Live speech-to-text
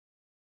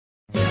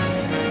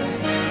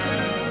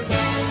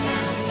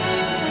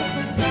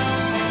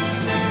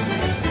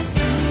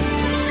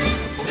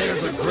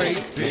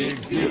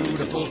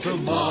beautiful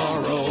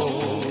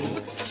tomorrow,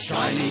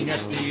 shining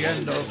at the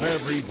end of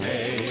every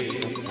day.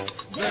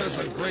 There's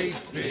a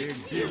great big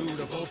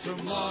beautiful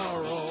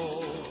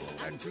tomorrow.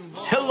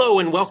 Hello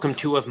and welcome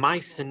to Of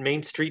Mice and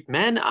Main Street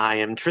Men. I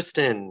am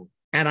Tristan.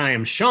 And I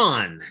am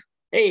Sean.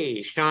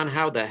 Hey, Sean,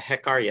 how the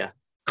heck are you?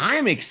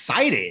 I'm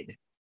excited.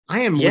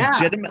 I am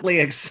legitimately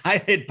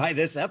excited by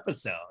this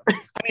episode.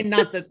 I mean,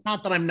 not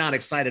that I'm not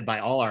excited by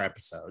all our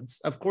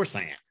episodes. Of course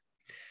I am.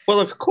 Well,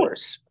 of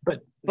course,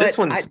 but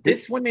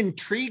this one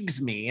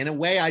intrigues me in a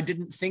way I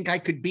didn't think I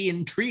could be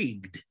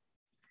intrigued.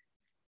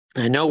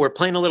 I know we're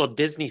playing a little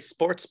Disney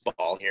sports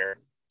ball here.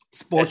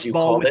 Sports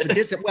ball with the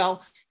Disney.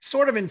 Well,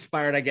 sort of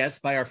inspired, I guess,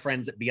 by our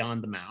friends at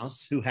Beyond the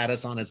Mouse, who had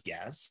us on as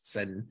guests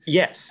and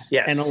yes,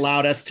 and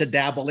allowed us to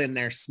dabble in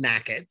their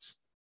snackets.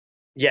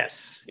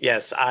 Yes.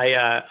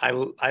 I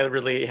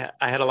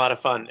had a lot of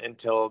fun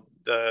until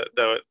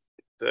the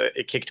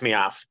it kicked me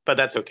off, but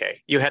that's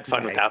okay. You had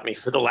fun without me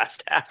for the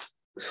last half.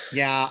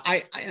 Yeah,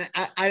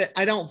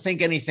 I don't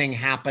think anything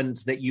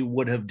happens that you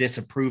would have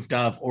disapproved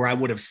of, or I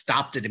would have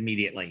stopped it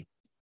immediately.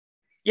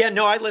 Yeah,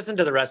 no, I listened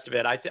to the rest of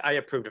it. I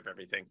approved of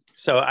everything.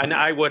 So, and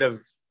I would have,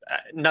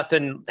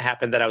 nothing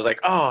happened that I was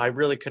like, oh, I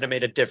really could have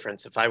made a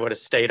difference if I would have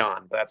stayed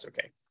on, but that's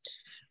okay.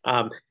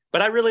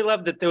 But I really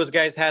loved that those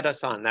guys had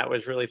us on. That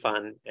was really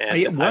fun. And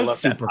it was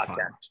super fun.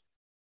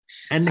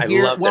 And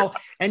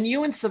and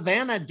you and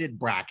Savannah did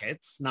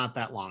brackets not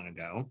that long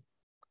ago.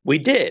 We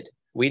did.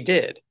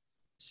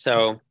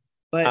 So,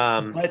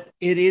 but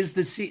it is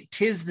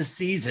tis the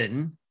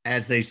season,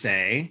 as they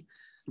say.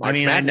 March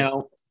Madness. I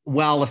know.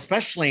 Well,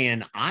 especially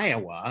in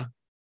Iowa,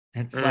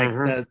 it's like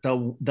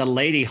the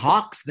Lady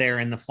Hawks there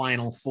in the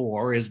Final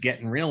Four is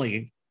getting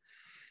really,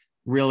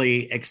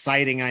 really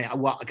exciting.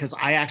 Because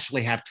I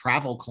actually have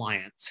travel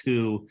clients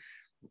who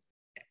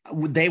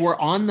they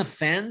were on the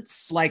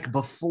fence like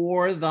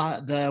before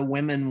the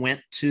women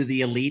went to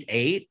the Elite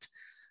Eight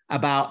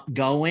about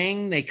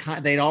going.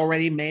 They'd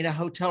already made a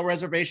hotel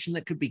reservation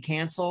that could be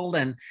canceled,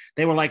 and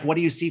they were like, what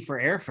do you see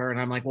for airfare? And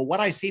I'm like, well,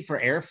 what I see for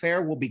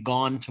airfare will be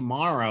gone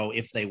tomorrow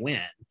if they win.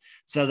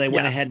 So they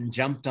went ahead and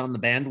jumped on the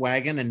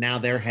bandwagon, and now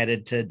they're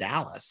headed to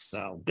Dallas.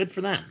 So good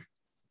for them.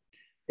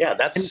 Yeah,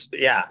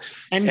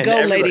 and go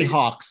Lady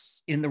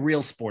Hawks in the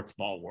real sports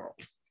ball world.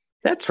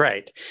 That's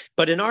right.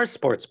 But in our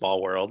sports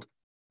ball world,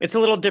 it's a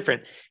little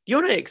different. You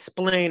want to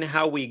explain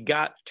how we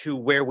got to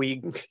where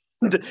we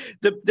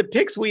the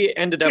picks we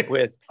ended up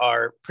with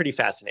are pretty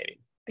fascinating.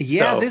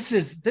 Yeah, so. This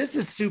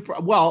is super.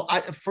 Well,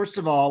 first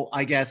of all,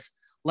 I guess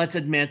let's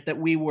admit that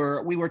we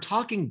were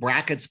talking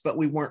brackets, but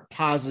we weren't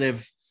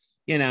positive,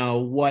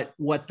 what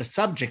the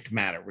subject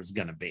matter was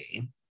going to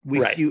be.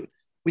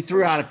 We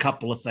threw out a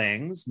couple of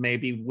things.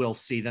 Maybe we'll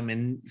see them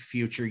in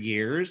future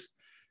years.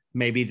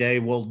 Maybe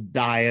they will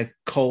die a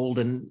cold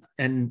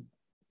and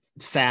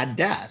sad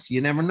death.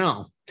 You never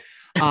know.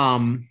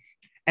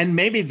 And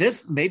maybe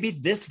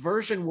this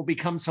version will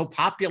become so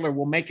popular,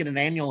 we'll make it an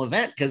annual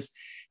event, because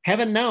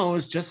heaven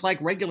knows, just like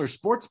regular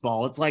sports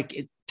ball, it's like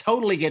it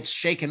totally gets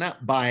shaken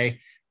up by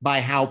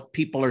how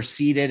people are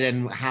seated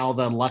and how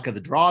the luck of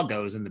the draw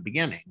goes in the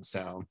beginning.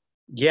 So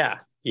yeah.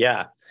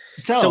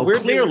 So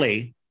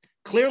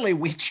clearly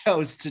we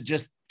chose to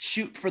just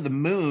shoot for the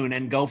moon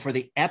and go for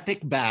the epic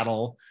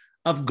battle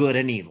of good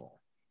and evil.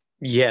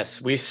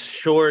 Yes, we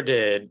sure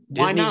did.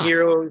 Why Disney not?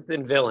 Heroes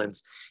and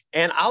villains.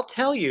 And I'll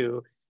tell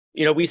you,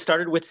 we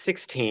started with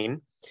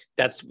 16.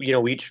 That's,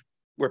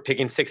 we're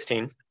picking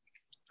 16.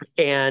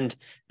 And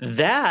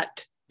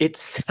that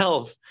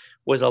itself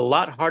was a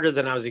lot harder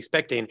than I was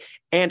expecting.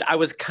 And I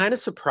was kind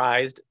of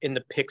surprised in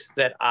the picks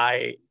that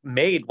I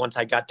made once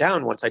I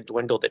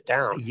dwindled it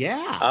down.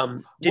 Yeah.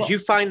 Did you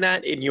find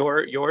that in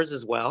yours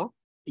as well?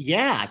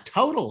 Yeah,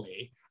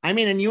 totally. I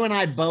mean, and you and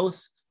I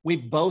both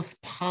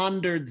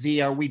pondered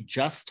are we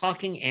just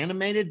talking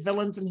animated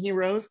villains and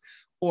heroes,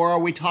 or are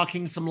we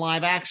talking some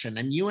live action?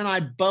 And you and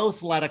I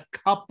both let a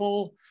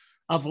couple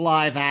of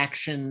live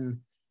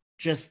action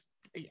just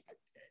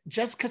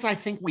because I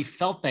think we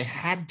felt they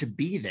had to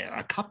be there.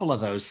 A couple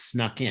of those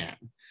snuck in,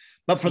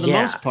 but for the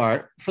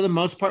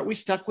most part, we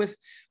stuck with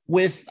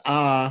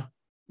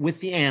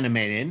the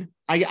animated.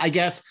 I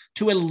guess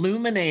to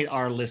illuminate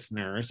our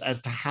listeners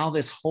as to how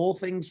this whole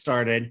thing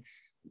started,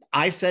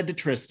 I said to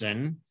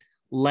Tristan,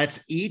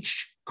 let's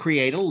each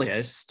create a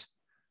list.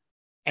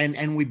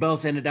 And we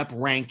both ended up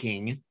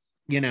ranking,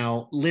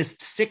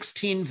 list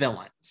 16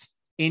 villains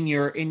in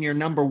your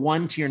number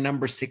 1 to your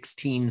number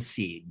 16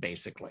 seed,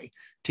 basically,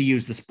 to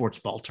use the sports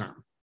ball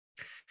term.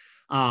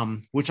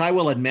 Which I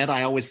will admit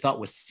I always thought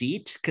was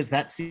seat, because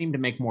that seemed to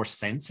make more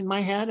sense in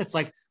my head. It's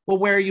like, well,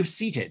 where are you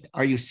seated?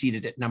 Are you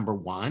seated at number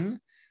 1?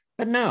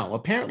 But no,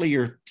 apparently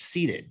you're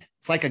seated.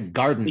 It's like a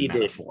garden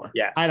metaphor.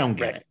 Yeah, I don't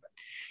get it.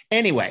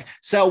 Anyway,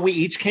 so we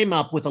each came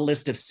up with a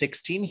list of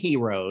 16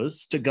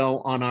 heroes to go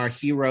on our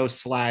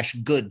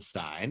hero/good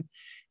side.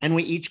 And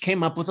we each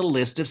came up with a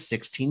list of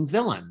 16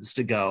 villains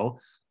to go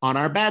on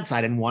our bad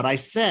side. And what I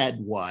said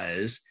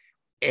was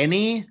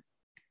any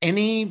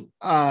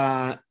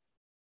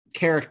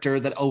character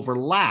that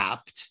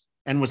overlapped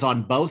and was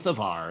on both of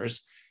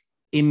ours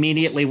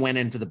immediately went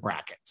into the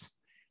brackets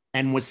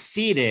and was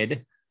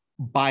seeded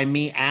by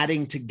me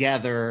adding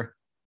together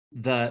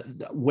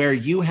the where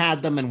you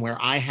had them and where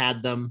I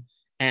had them.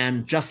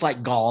 And just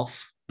like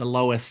golf, the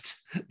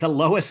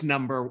lowest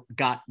number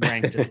got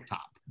ranked at the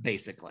top,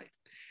 basically.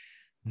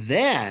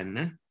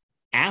 Then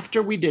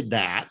after we did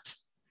that,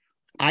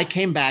 I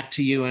came back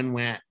to you and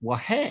went, well,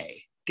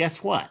 hey,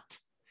 guess what?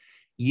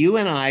 You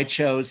and I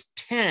chose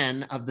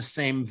 10 of the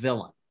same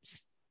villains.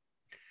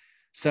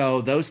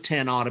 So those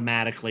 10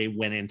 automatically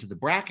went into the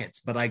brackets.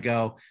 But I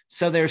go,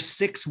 so there's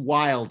 6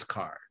 wild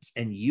cards,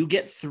 and you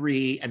get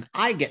 3 and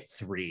I get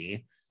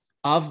 3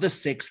 of the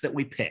 6 that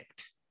we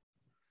picked.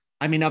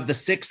 I mean, of the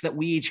 6 that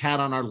we each had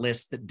on our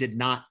list that did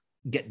not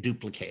get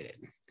duplicated.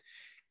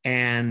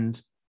 And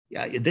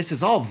this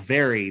is all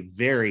very,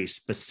 very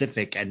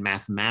specific and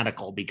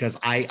mathematical, because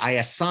I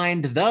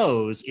assigned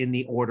those in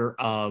the order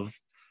of,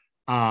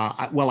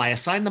 I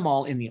assigned them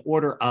all in the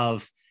order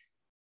of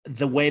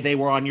the way they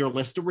were on your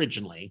list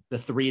originally, the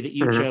 3 that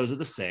you chose of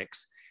the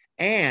 6.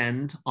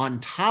 And on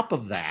top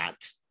of that,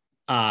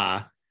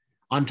 I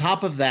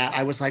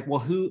was like, well,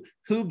 who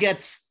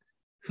gets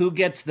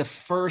the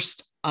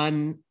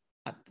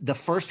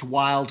first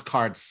wild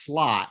card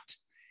slot?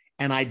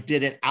 And I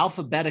did it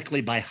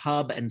alphabetically by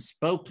Hub and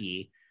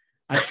Spokey,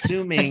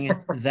 assuming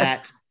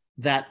that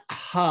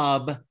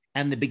Hub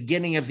and the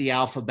beginning of the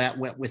alphabet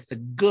went with the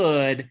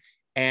good,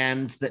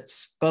 and that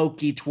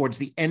Spokey towards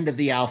the end of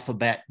the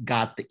alphabet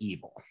got the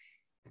evil.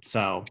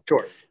 So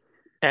sure.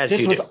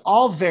 This was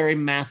all very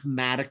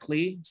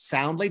mathematically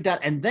soundly done.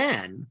 And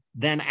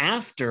then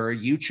after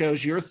you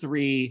chose your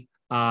 3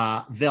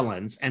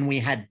 villains, and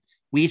we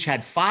each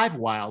had 5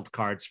 wild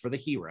cards for the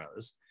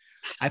heroes,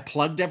 I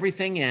plugged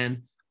everything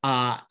in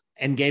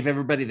and gave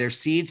everybody their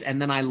seeds.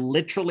 And then I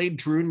literally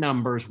drew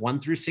numbers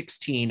 1 through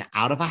 16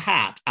 out of a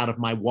hat, out of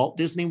my Walt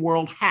Disney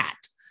World hat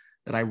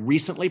that I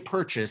recently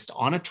purchased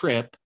on a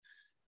trip,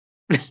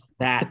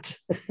 that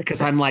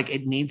because I'm like,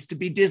 it needs to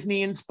be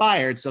Disney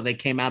inspired. So they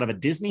came out of a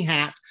Disney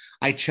hat.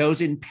 I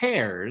chose in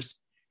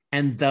pairs,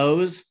 and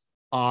those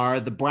are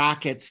the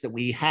brackets that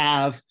we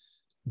have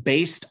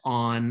based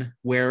on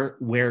where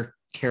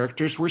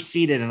characters were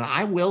seated. And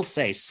I will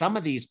say some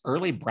of these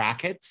early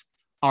brackets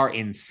are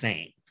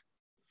insane.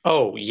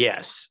 Oh,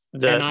 yes.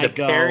 The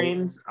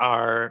pairings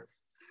are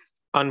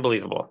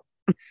unbelievable.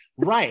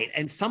 Right.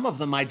 And some of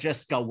them I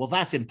just go, well,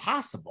 that's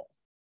impossible.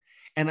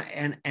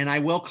 And I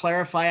will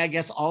clarify, I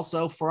guess,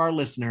 also for our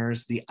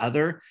listeners, the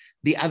other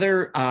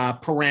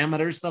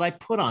parameters that I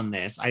put on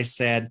this. I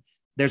said,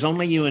 there's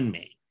only you and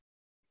me.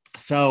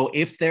 So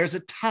if there's a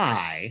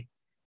tie,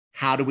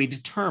 how do we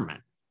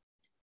determine?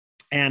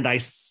 And I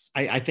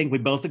think we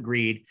both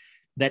agreed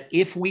that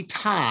if we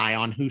tie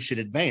on who should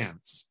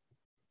advance,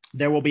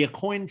 there will be a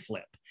coin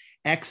flip.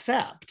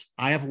 Except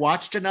I have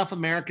watched enough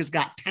America's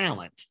Got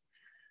Talent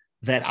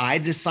that I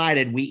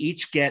decided we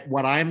each get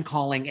what I'm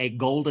calling a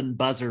golden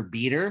buzzer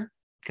beater,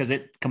 because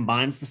it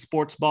combines the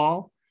sports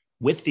ball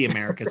with the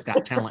America's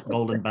Got Talent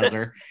golden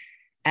buzzer.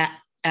 At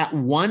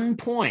one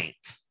point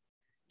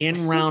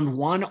in round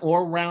 1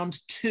 or round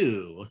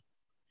 2,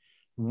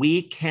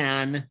 we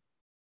can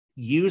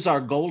use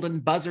our golden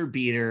buzzer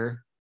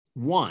beater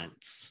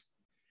once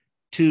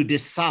to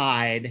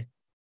decide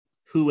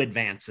who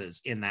advances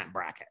in that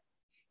bracket.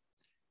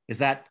 Is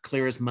that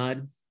clear as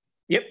mud?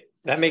 Yep,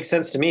 that makes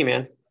sense to me,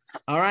 man.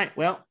 All right.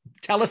 Well,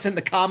 tell us in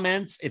the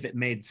comments if it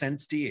made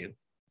sense to you.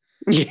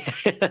 Yeah,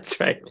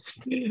 that's right.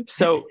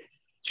 So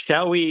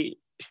shall we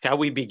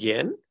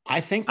begin?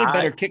 I think we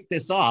better kick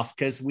this off,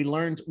 because we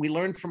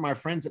learned from our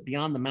friends at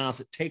Beyond the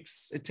Mouse. It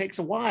takes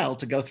a while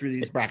to go through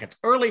these brackets.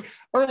 Early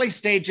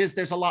stages,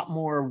 there's a lot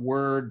more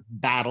word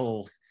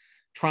battle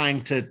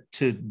trying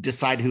to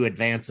decide who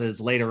advances.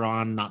 Later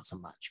on, not so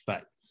much.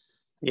 But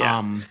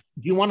yeah. Do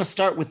you want to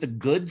start with the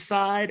good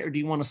side, or do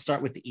you want to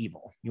start with the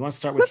evil? You want to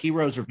start with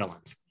heroes or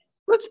villains?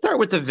 Let's start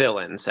with the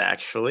villains,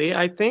 actually,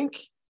 I think.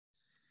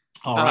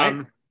 All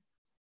right.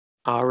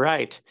 All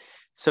right.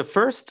 So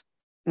first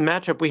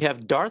matchup, we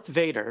have Darth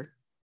Vader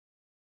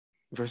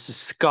versus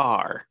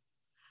Scar.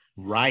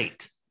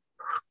 Right.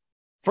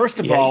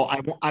 First of all,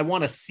 I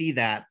want to see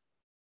that.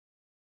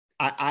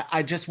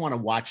 I just want to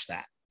watch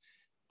that.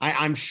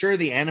 I'm sure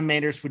the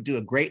animators would do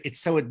a great.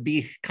 It'd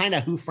be kind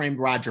of Who Framed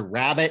Roger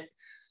Rabbit.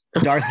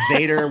 Darth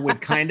Vader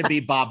would kind of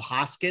be Bob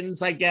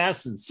Hoskins, I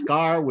guess, and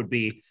Scar would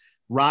be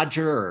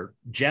Roger or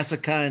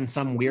Jessica in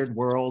some weird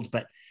world.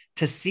 But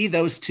to see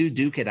those two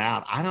duke it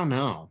out, I don't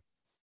know.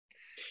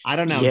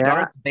 Yeah.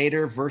 Darth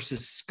Vader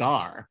versus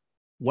Scar.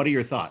 What are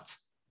your thoughts?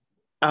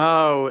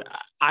 Oh,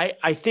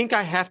 I think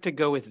I have to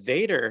go with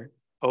Vader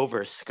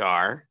over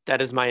Scar.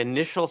 That is my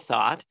initial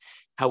thought.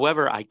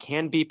 However, I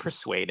can be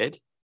persuaded,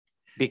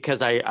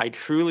 because I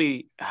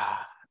truly,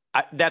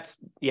 that's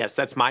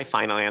my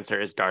final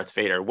answer is Darth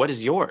Vader. What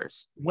is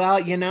yours?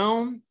 Well,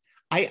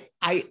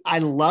 I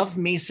love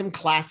me some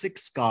classic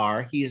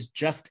Scar. He is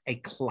just a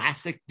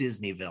classic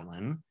Disney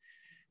villain.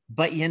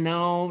 But,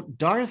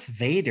 Darth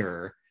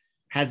Vader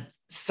had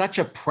such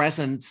a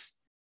presence,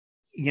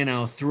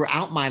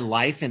 throughout my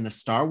life in the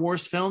Star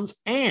Wars films.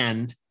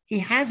 And he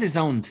has his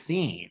own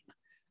theme.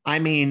 I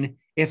mean,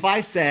 if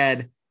I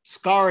said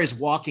Scar is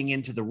walking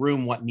into the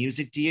room, what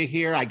music do you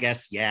hear? I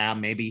guess, yeah,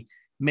 maybe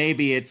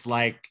it's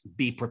like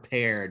Be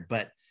Prepared.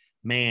 But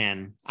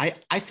man,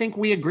 I think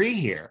we agree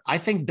here. I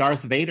think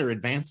Darth Vader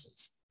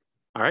advances.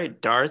 All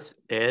right, Darth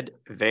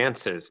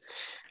advances.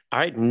 All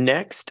right,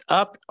 next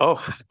up,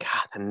 oh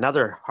God,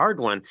 another hard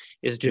one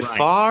is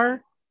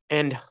Jafar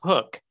and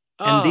Hook.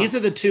 And these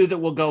are the two that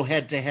will go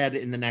head to head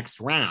in the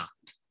next round.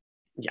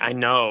 Yeah, I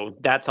know.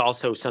 That's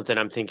also something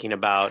I'm thinking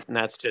about, and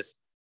that's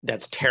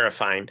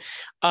terrifying.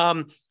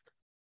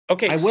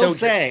 Okay, I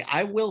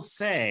will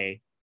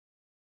say,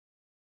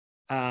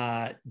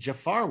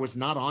 Jafar was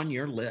not on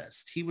your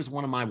list. He was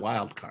one of my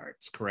wild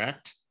cards,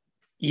 correct?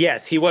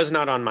 Yes, he was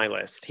not on my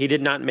list. He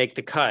did not make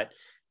the cut.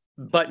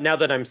 But now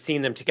that I'm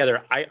seeing them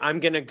together, I'm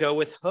going to go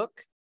with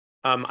Hook.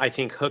 I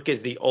think Hook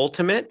is the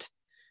ultimate.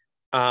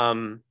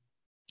 I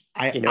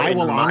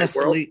will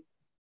honestly,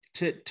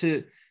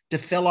 to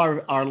fill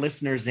our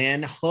listeners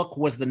in, Hook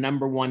was the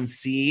number 1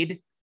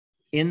 seed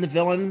in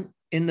the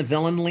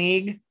villain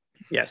league.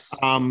 Yes.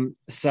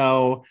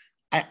 So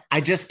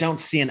I just don't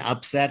see an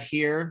upset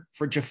here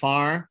for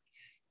Jafar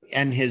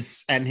and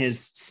his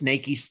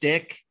snaky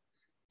stick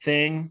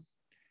thing.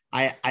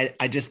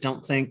 I just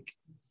don't think.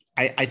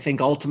 I think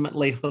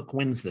ultimately Hook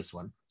wins this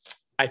one.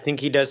 I think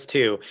he does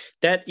too.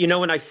 That,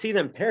 when I see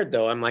them paired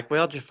though, I'm like,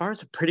 well,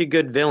 Jafar's a pretty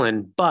good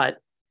villain, but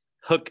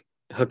Hook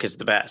is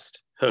the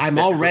best. I'm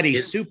already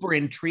super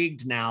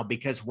intrigued now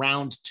because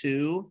round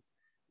 2,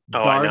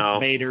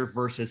 Darth Vader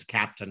versus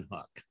Captain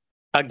Hook.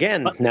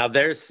 Again, now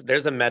there's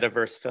a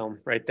metaverse film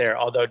right there.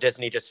 Although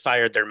Disney just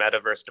fired their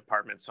metaverse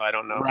department, so I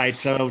don't know. Right,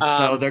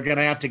 so they're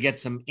gonna have to get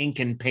some ink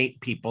and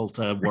paint people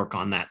to work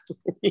on that.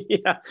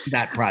 Yeah,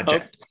 that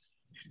project. Okay.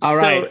 All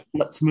right,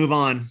 let's move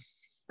on.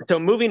 So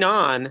moving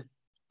on.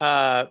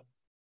 Peg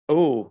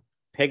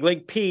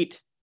Leg Pete.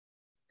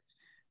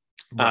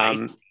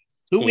 Right.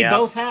 Who we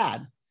both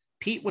had.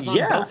 Pete was on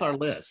both our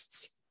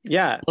lists.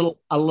 Yeah.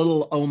 A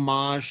little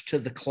homage to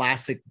the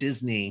classic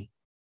Disney.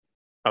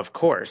 Of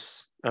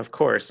course.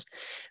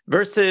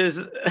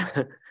 Versus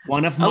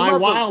one of my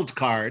wild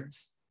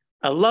cards.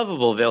 A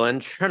lovable villain,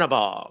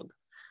 Chernabog.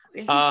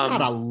 He's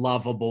not a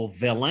lovable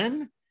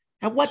villain.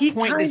 At what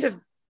point is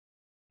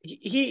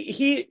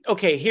he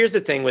okay, here's the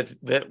thing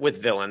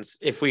with villains,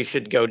 if we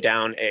should go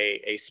down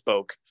a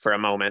spoke for a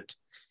moment.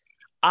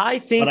 I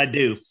think what I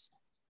do.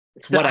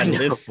 It's what I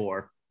live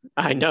for.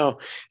 I know.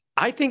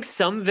 I think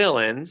some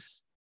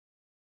villains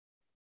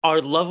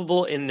are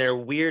lovable in their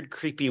weird,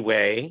 creepy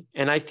way,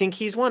 and I think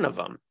he's one of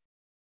them.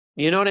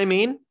 You know what I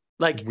mean?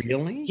 Like,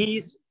 really?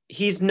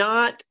 He's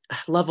not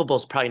lovable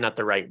is probably not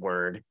the right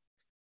word.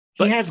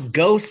 But he has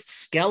ghost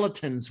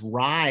skeletons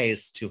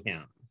rise to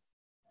him.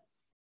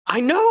 I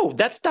know,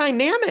 that's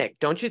dynamic,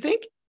 don't you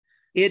think?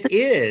 It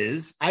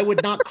is. I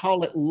would not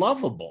call it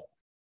lovable.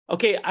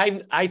 Okay,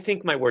 I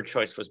think my word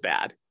choice was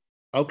bad.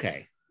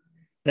 Okay.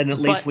 Then at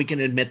least we can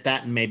admit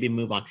that and maybe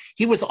move on.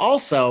 He was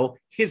also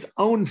his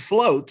own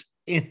float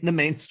in the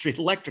Main Street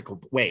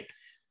Electrical. Wait,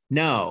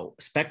 no,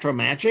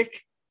 SpectroMagic?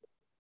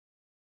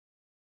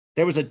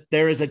 There is a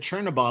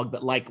Chernabog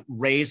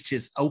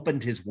that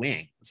opened his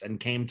wings and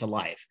came to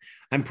life.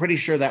 I'm pretty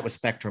sure that was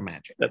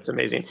SpectroMagic. That's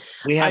amazing.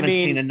 We haven't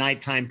seen a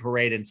nighttime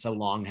parade in so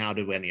long. How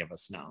do any of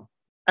us know?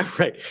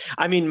 Right.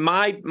 I mean,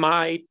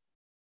 my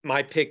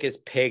pick is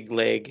Peg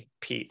Leg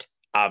Pete,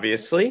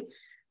 obviously.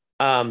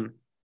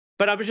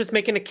 But I was just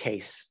making a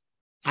case.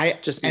 I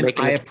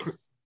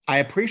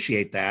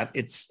appreciate that.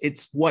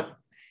 It's what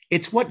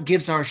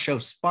gives our show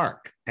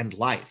spark and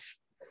life.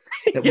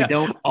 That we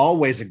don't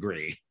always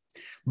agree.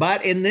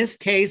 But in this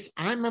case,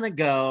 I'm going to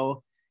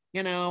go,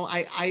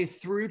 I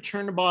threw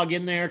Chernabog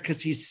in there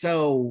because he's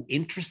so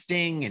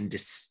interesting and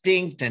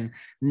distinct. And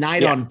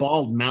Night on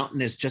Bald Mountain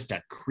is just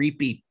a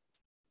creepy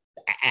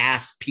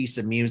ass piece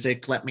of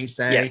music, let me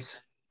say,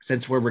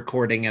 since we're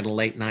recording at a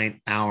late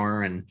night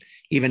hour. And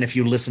even if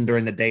you listen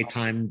during the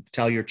daytime,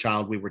 tell your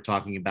child we were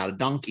talking about a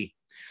donkey.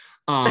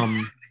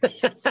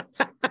 Because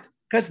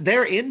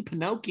they're in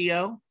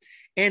Pinocchio.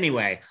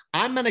 Anyway,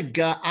 I am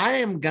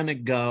gonna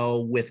go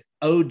with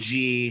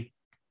OG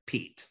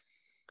Pete.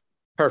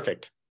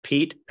 Perfect.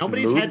 Pete.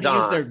 Nobody's had to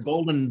use their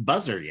golden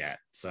buzzer yet.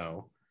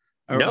 So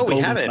no, we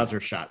haven't. Buzzer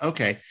shot.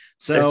 Okay.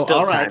 So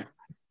all right.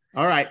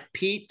 All right,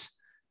 Pete.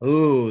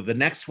 Ooh, the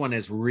next one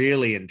is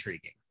really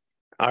intriguing.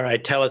 All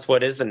right, tell us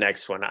what is the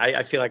next one.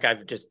 I feel like I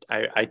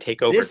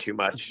take over too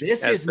much.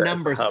 This is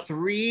number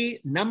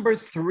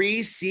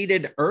 3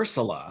 seeded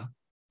Ursula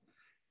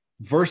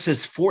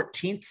versus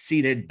 14th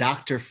seeded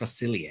Dr.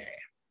 Facilier.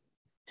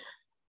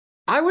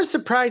 I was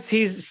surprised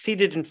he's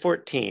seated in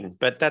 14,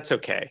 but that's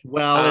okay.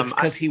 Well, it's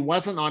because he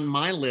wasn't on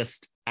my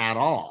list at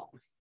all.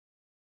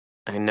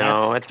 I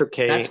know, that's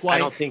okay. That's why, I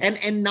don't think,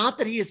 and not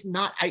that he is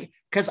not.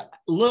 Because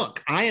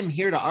look, I am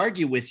here to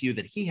argue with you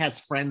that he has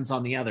friends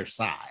on the other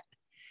side,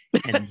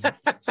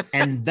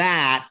 and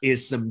that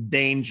is some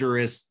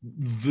dangerous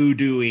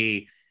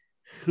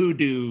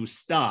hoodoo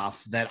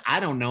stuff that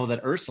I don't know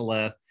that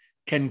Ursula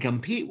can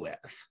compete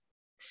with.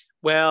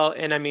 Well,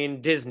 and I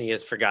mean, Disney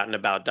has forgotten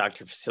about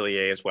Dr.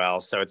 Facilier as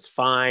well, so it's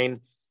fine.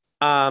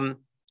 Um,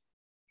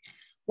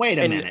 Wait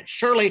a and minute.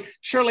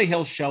 Surely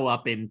he'll show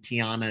up in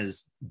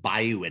Tiana's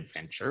Bayou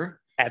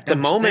adventure. at the Don't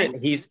you moment,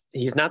 think?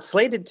 he's not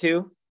slated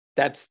to.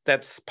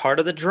 That's part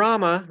of the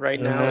drama right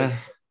now Uh,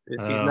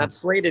 is he's oh, not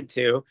slated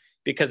to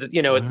because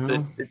well,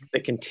 it's the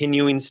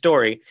continuing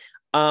story.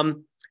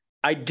 Um,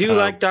 I do oh,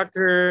 like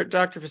Dr.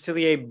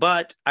 Facilier,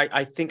 but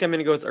I think I'm going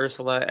to go with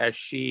Ursula as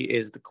she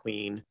is the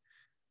queen.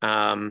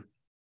 Um,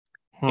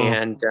 huh.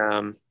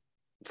 and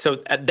so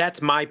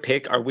that's my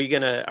pick. Are we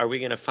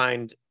gonna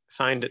find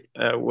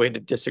a way to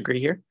disagree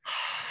here?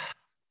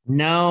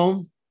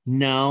 No,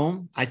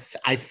 no. I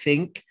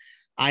think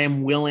I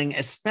am willing,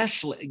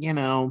 especially,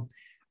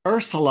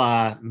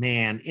 Ursula,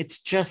 man, it's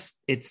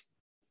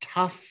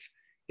tough.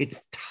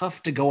 It's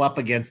tough to go up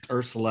against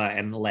Ursula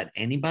and let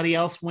anybody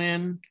else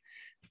win.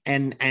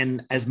 And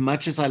as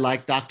much as I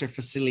like Dr.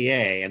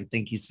 Facilier and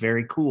think he's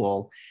very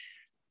cool,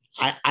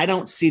 I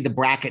don't see the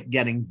bracket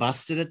getting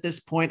busted at this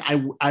point.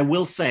 I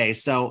will say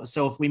so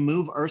if we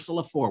move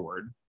Ursula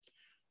forward,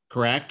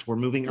 correct? We're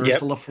moving Yep,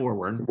 Ursula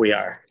forward. we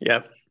are.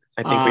 Yep,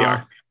 I think we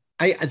Uh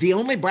are. the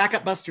only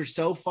bracket buster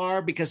so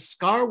far because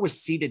Scar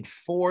was seated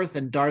fourth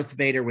and Darth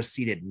Vader was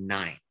seated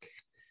ninth,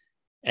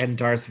 and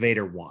Darth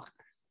Vader won.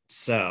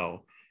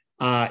 So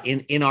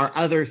in our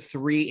other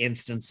three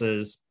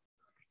instances,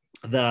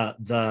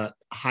 the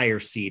higher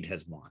seed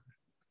has won.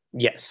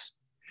 Yes.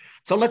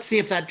 So let's see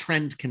if that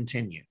trend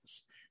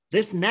continues.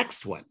 This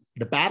next one,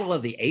 the Battle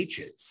of the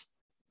H's.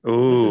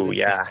 This is Ooh,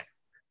 yeah, interesting.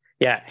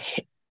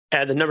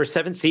 yeah. The number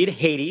 7 seed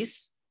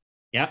Hades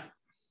Yep.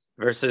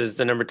 versus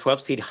the number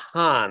 12 seed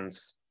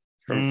Hans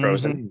from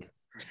Frozen.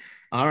 Mhm.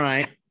 All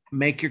right.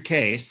 Make your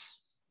case.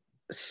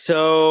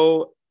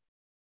 So,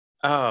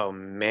 oh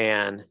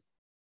man,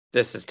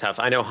 this is tough.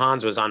 I know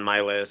Hans was on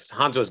my list.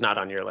 Hans was not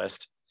on your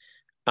list.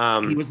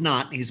 He was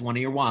not. He's one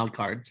of your wild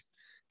cards.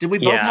 Did we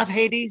both Yeah, have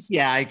Hades?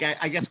 Yeah, I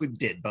guess we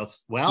did both.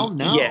 Well,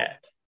 no. yeah.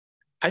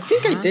 I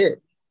think I Huh?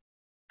 did.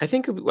 I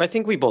think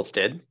we both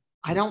did.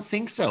 I don't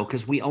think so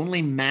because we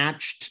only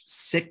matched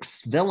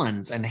 6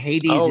 villains and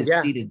Hades Oh is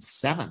yeah. seated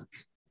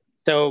 7th.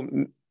 So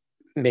I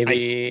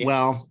maybe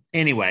well,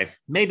 anyway,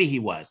 maybe he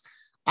was.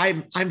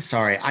 I'm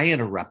sorry, I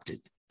interrupted.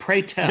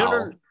 Pray no, no,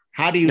 tell,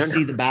 how do you no, no.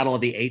 see the Battle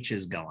of the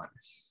H's going?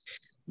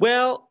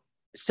 Well,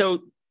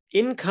 so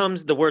in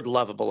comes the word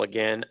lovable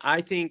again. I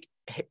think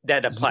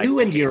that applies You to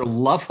and Hades. your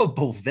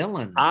lovable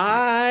villains, dude.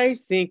 I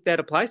think that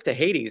applies to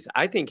Hades.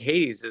 I think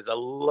Hades is a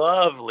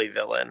lovely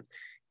villain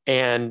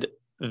and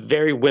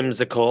very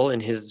whimsical in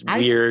his I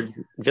weird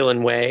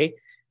villain way.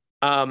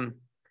 Um,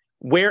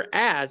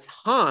 whereas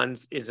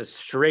Hans is a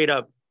straight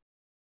up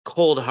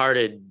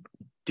cold-hearted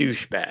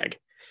douchebag.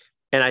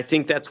 And I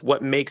think that's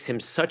what makes him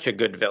such a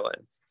good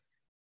villain.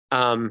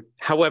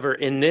 However,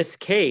 in this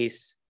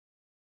case,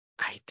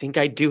 I think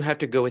I do have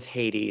to go with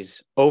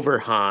Hades over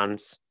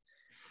Hans,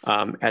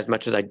 as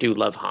much as I do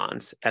love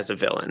Hans as a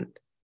villain.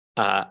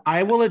 Uh,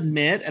 I will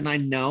admit, and I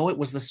know it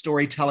was the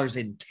storyteller's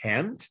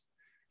intent,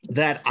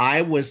 that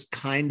I was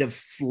kind of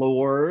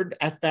floored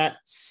at that.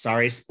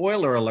 Sorry,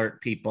 spoiler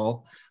alert,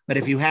 people. But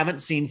if you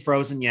haven't seen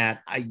Frozen yet,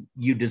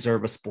 you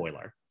deserve a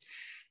spoiler.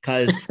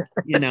 Because,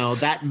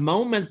 that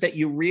moment that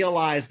you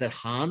realize that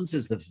Hans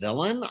is the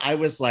villain, I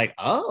was like,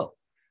 oh,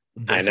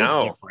 I this is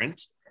know.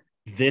 different.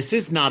 This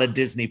is not a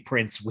Disney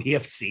prince we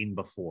have seen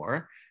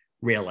before,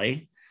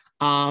 really.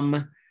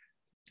 Um,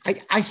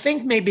 I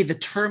think maybe the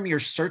term you're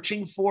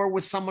searching for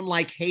with someone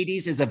like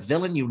Hades is a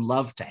villain you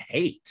love to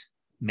hate.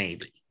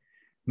 Maybe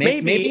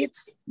Maybe,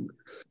 it's. Do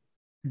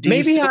you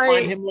maybe still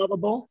find I him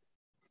lovable?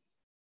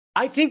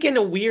 I think in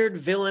a weird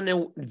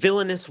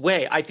villainous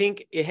way. I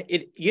think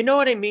you know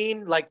what I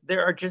mean? Like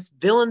there are just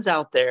villains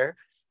out there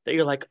that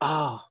you're like,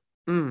 oh,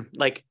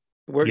 like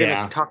we're gonna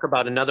Yeah. talk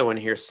about another one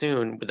here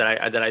soon that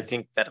I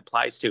think that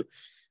applies to.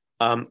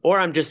 Or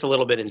I'm just a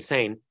little bit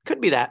insane.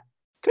 Could be that.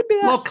 Could be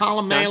that. Little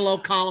column A, John. little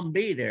column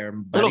B there,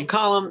 Little buddy.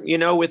 column,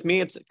 with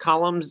me, it's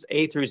columns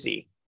A through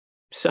Z.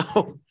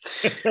 So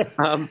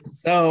um,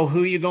 So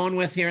who are you going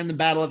with here in the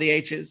Battle of the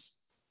H's?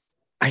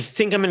 I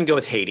think I'm gonna go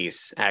with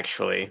Hades,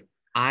 actually.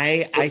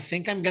 I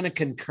think I'm going to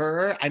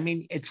concur. I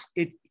mean,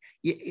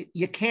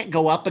 you can't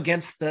go up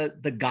against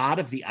the god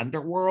of the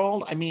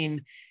underworld. I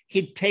mean,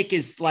 he'd take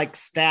his like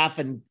staff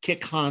and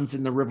kick Hans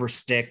in the river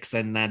Styx,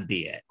 and that'd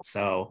be it.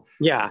 So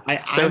Yeah.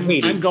 So I'm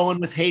Hades. going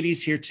with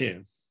Hades here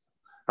too.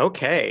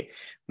 Okay.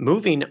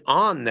 Moving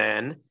on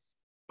then.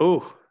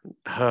 Ooh.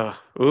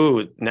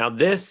 Ooh. Now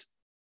this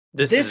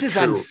is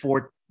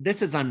true.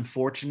 This is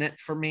unfortunate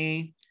for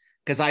me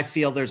because I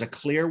feel there's a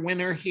clear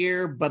winner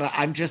here, but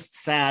I'm just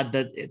sad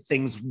that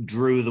things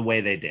drew the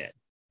way they did.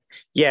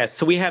 Yeah.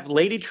 So we have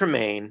Lady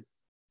Tremaine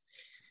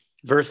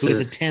Who is a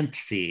versus 10th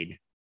seed?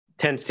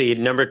 10 seed,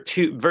 number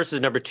 2 versus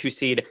number 2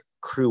 seed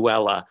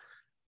Cruella.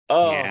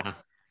 Oh, Yeah.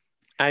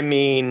 I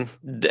mean,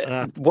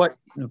 Uh, what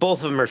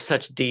both of them are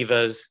such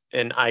divas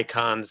and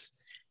icons,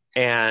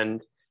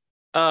 and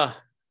that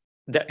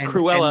and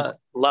Cruella,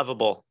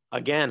 lovable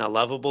again, a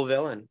lovable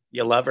villain.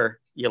 You love her,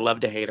 you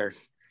love to hate her.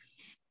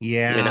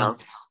 Yeah. You know,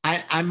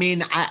 I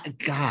mean,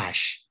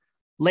 gosh,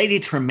 Lady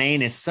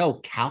Tremaine is so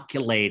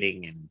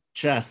calculating and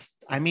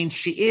just, I mean,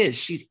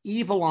 she's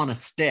evil on a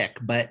stick,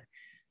 but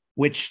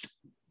which,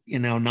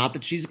 not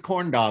that she's a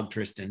corn dog,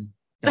 Tristan.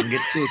 Don't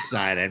get too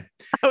excited.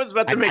 I was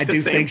about to make I the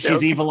do same think joke.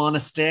 she's evil on a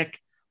stick,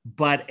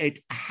 but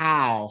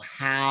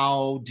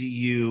how do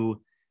you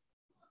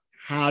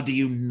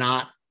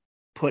not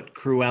put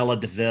Cruella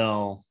de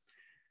Vil,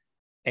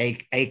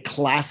 a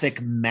classic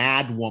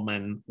mad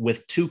woman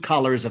with two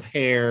colors of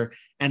hair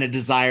and a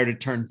desire to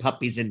turn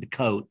puppies into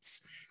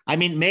coats? I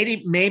mean,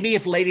 maybe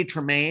if Lady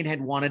Tremaine had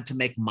wanted to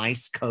make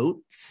mice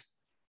coats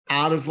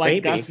out of like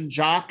Maybe. Gus and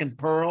Jock and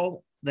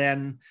Pearl,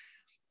 then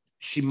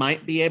she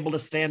might be able to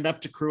stand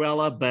up to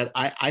Cruella, but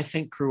I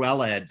think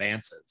Cruella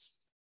advances.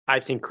 I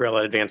think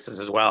Cruella advances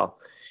as well.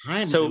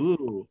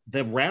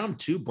 The round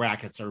 2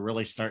 brackets are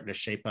really starting to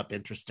shape up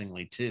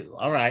interestingly too.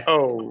 All right.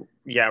 Oh,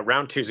 yeah.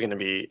 Round 2 is going to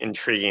be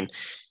intriguing.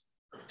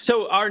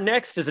 So our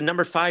next is a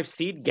number 5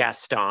 seed,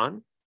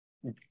 Gaston,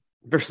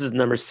 versus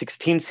number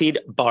 16 seed,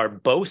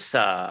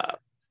 Barbossa.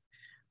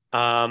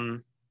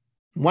 One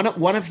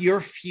of your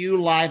few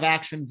live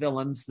action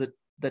villains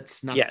that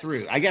snuck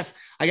through. I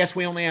guess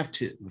we only have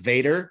 2,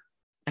 Vader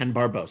and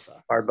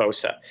Barbossa.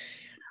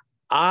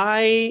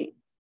 I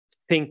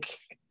think,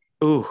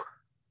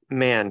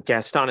 man,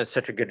 Gaston is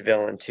such a good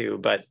villain too,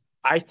 but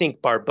I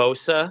think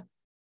Barbossa,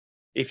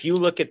 if you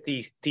look at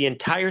the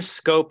entire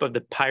scope of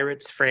the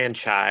Pirates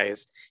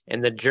franchise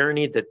and the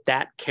journey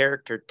that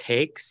character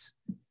takes,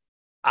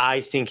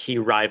 I think he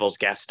rivals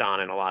Gaston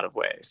in a lot of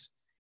ways.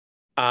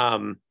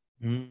 Okay.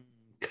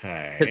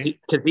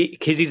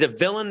 Because he's a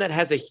villain that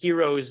has a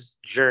hero's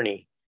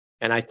journey,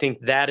 and I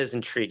think that is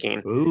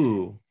intriguing.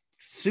 Ooh,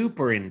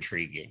 super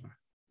intriguing.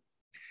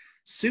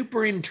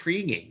 Super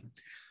intriguing.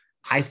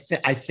 I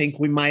think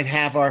we might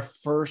have our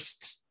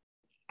first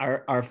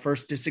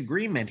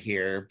disagreement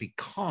here,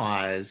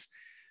 because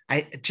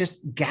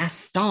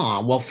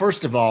Gaston. Well,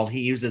 first of all,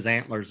 he uses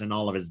antlers in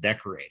all of his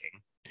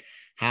decorating.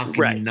 How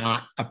can you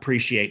not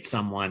appreciate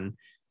someone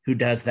who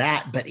does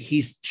that? But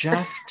he's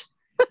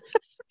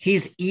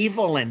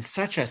evil in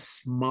such a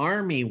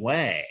smarmy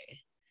way.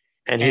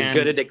 And he's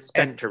good at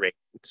expectorating.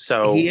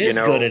 So he is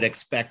good at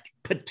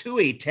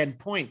Patooey, 10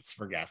 points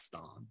for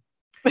Gaston.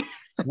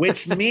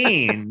 Which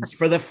means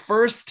for the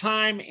first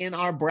time in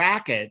our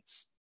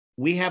brackets,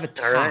 we have a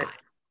tie. Right.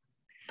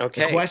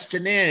 Okay. The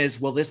question is,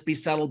 will this be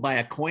settled by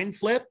a coin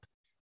flip,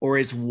 or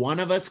is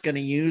one of us going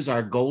to use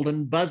our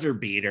golden buzzer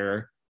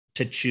beater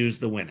to choose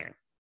the winner?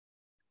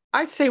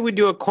 I say we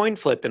do a coin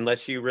flip,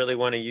 unless you really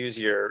want to use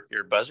your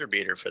buzzer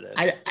beater for this.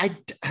 I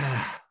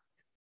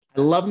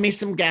love me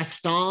some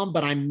Gaston,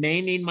 but I may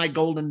need my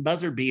golden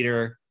buzzer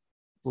beater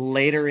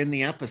later in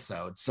the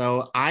episode.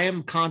 So I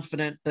am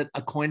confident that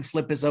a coin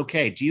flip is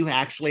okay. Do you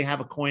actually have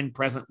a coin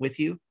present with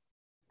you?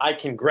 I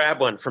can grab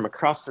one from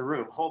across the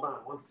room. Hold on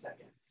 1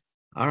 second.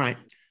 All right.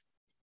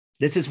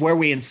 This is where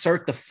we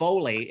insert the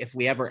Foley if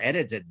we ever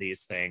edited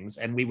these things,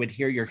 and we would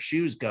hear your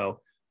shoes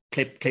go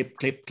clip, clip,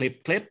 clip,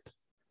 clip, clip.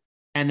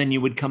 And then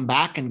you would come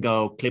back and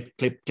go clip,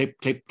 clip, clip,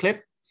 clip,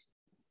 clip.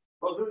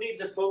 Well, who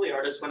needs a Foley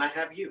artist when I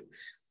have you?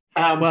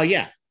 Well,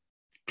 yeah.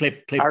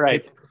 Clip, clip, all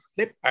right. clip,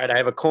 clip. All right, I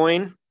have a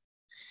coin.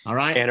 All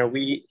right. And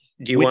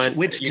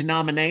which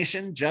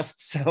denomination,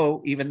 just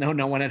so even though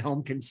no one at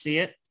home can see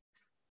it?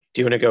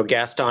 Do you want to go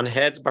Gaston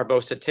heads,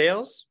 Barbossa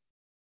tails?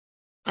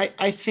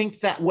 I think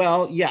that,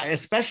 well, yeah,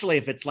 especially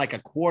if it's like a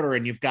quarter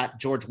and you've got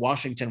George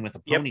Washington with a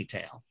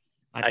ponytail.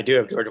 I do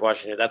have George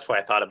Washington. That's why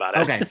I thought about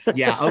it. Okay.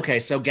 Yeah. Okay.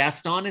 So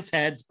Gaston is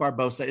heads,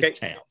 Barbossa is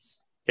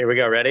tails. Here we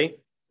go. Ready?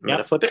 I'm going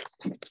to flip it.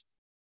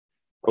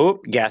 Oh,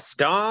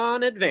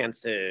 Gaston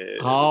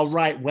advances. All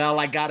right. Well,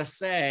 I got to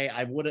say,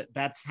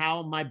 that's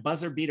how my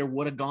buzzer beater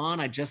would have gone.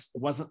 I just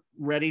wasn't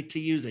ready to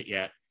use it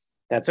yet.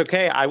 That's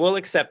okay. I will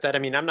accept that. I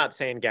mean, I'm not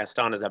saying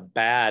Gaston is a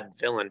bad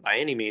villain by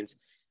any means.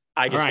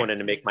 I just wanted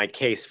to make my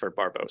case for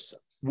Barbossa.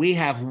 We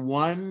have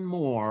one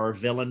more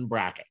villain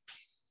bracket.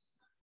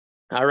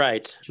 All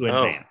right. To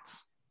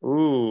advance.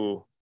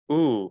 Ooh.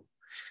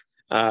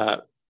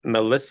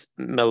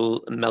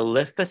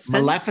 Maleficent?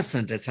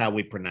 Maleficent is how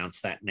we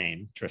pronounce that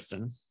name,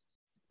 Tristan.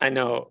 I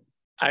know.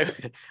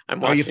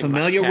 Are you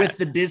familiar with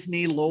the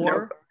Disney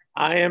lore? No,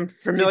 I am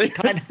familiar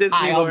kind of Disney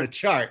high lore. On the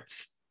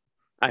charts.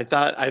 I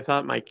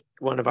thought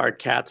one of our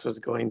cats was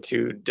going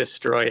to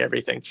destroy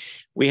everything.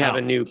 We have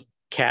a new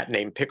cat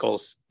named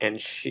Pickles,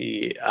 and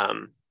she's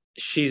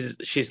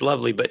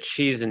lovely, but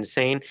she's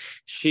insane.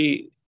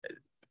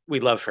 We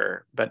love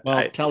her,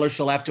 but tell her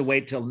she'll have to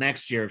wait till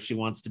next year if she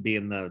wants to be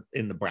in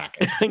the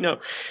bracket. I know.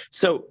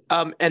 So,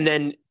 and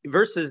then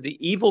versus the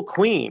Evil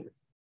Queen.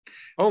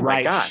 Oh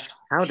my gosh!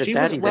 How did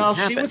that even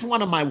happen? She was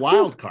one of my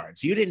wild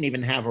cards. You didn't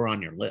even have her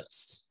on your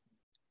list.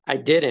 I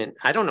didn't.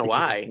 I don't know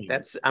why.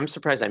 I'm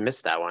surprised I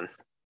missed that one.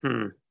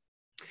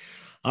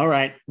 All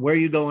right, where are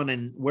you going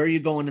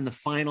in the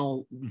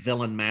final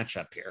villain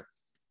matchup here?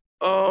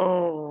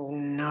 Oh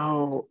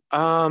no.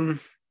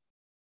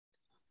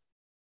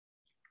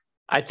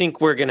 I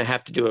think we're going to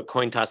have to do a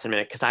coin toss in a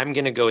minute, because I'm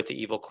going to go with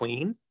the Evil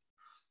Queen.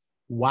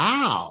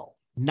 Wow.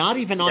 Not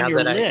even on Now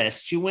your that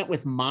list. You went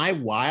with my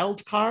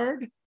wild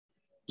card.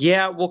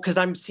 Yeah, well, because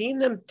I'm seeing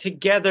them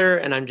together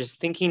and I'm just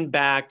thinking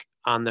back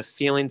on the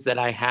feelings that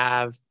I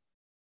have,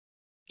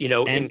 in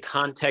And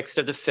context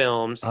of the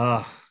films.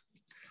 all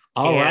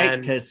right,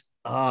 And because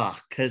uh,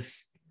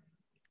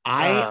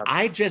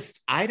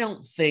 I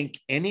don't think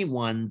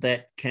anyone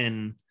that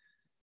can,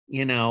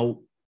 you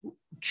know,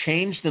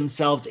 change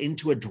themselves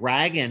into a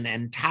dragon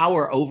and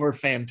tower over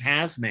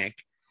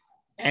Phantasmic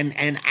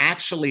and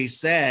actually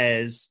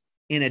says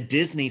in a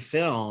Disney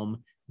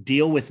film,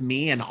 deal with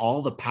me and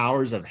all the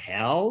powers of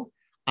hell.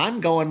 I'm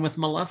going with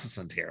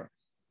Maleficent here.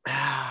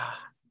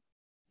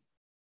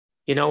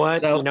 you know what? You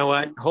So know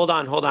what? Hold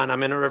on.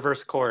 I'm in a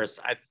reverse course.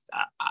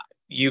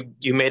 You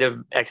made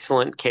an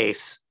excellent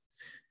case.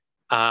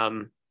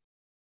 I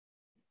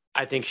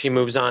think she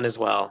moves on as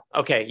well.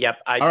 Okay. Yep.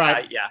 all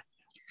right. Yeah.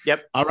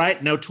 Yep. All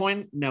right. No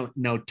coin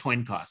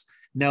toss.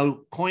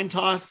 No coin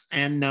toss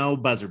and no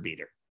buzzer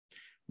beater.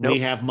 Nope. We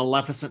have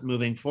Maleficent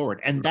moving forward.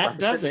 And that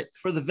does it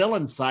for the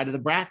villain side of the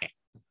bracket.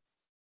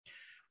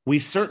 We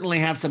certainly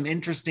have some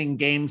interesting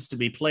games to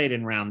be played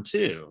in round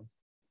 2.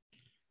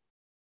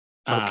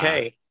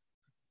 Okay.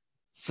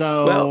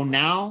 So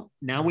now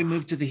we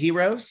move to the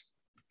heroes.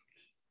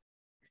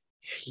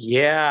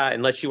 Yeah,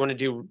 unless you want to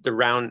do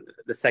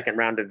the second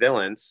round of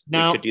villains,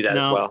 we could do that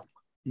as well.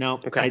 No,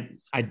 okay.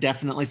 I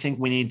definitely think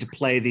we need to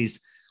play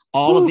these.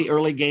 All of the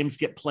early games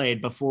get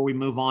played before we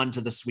move on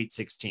to the Sweet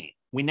 16.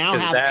 We now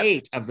have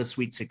 8 of the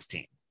Sweet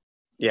 16.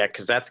 Yeah,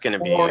 because that's going to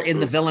be... Or in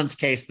the villain's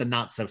case, the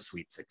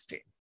not-so-sweet 16.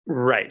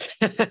 Right.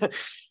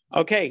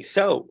 Okay,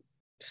 so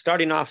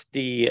starting off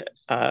the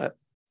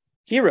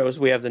heroes,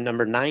 we have the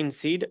number 9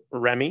 seed,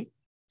 Remy.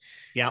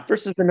 Yeah.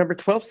 Versus the number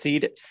 12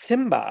 seed,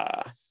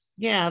 Simba.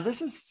 Yeah,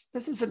 this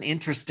is an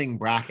interesting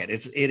bracket.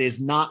 It is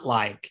not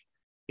like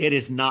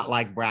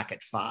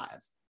bracket 5.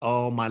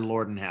 Oh my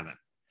Lord in heaven.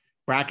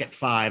 Bracket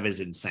 5 is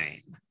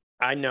insane.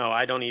 I know.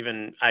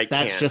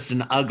 That's just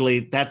an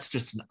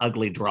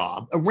ugly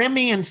draw.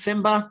 Remy and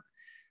Simba.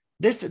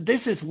 This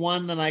is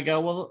one that I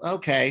go, well,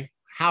 okay.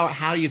 How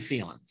are you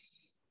feeling?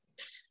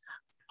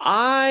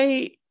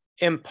 I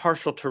am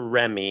partial to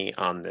Remy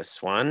on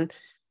this one.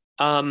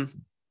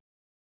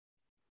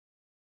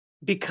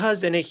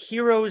 Because in a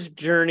hero's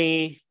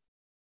journey,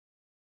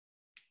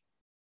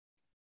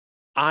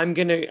 I'm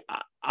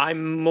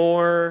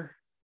more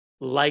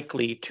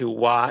likely to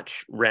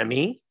watch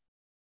Remy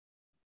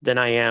than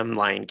I am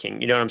Lion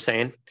King. You know what I'm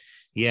saying?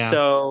 Yeah.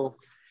 So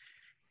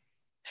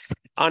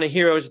on a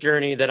hero's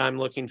journey that I'm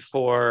looking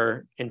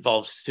for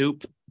involves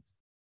soup.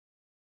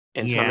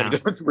 And so I'm going to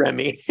go with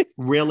Remy.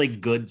 Really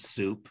good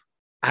soup.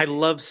 I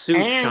love soup,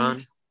 Sean.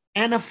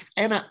 And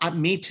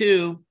me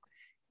too.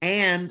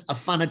 And a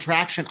fun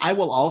attraction. I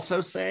will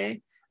also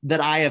say that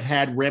I have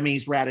had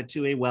Remy's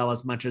Ratatouille, well,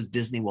 as much as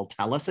Disney will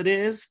tell us it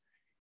is,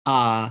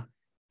 at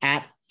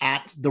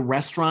the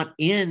restaurant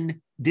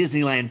in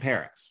Disneyland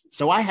Paris.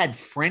 So I had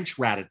French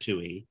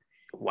Ratatouille.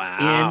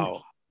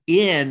 Wow.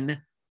 In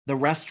the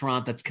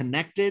restaurant that's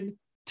connected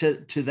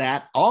to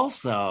that.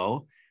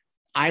 Also,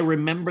 I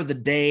remember the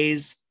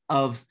days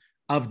of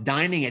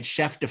dining at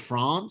Chef de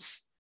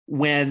France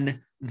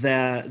when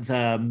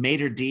the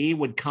maitre d'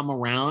 would come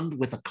around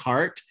with a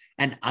cart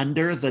and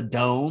under the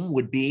dome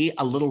would be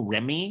a little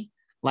Remy,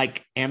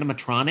 like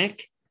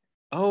animatronic.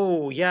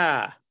 Oh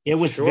yeah. It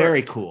was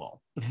very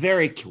cool.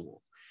 Very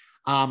cool.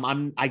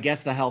 I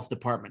guess the health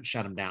department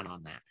shut him down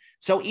on that.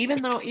 So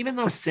even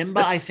though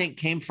Simba, I think,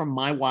 came from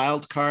my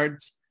wild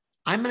cards,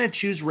 I'm going to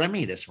choose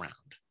Remy this round.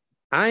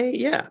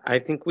 I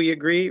think we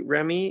agree.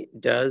 Remy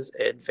does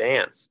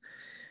advance.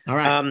 All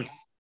right.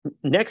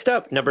 Next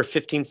up, number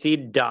 15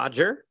 seed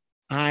Dodger.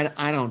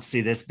 I don't see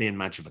this being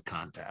much of a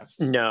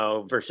contest.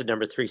 No, versus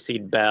number 3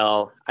 seed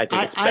Belle. I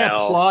think it's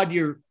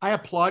Belle. I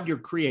applaud your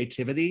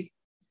creativity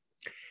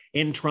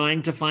in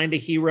trying to find a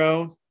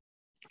hero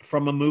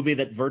from a movie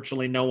that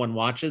virtually no one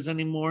watches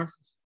anymore.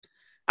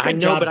 I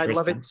know, but Tristan. I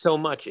love it so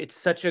much. It's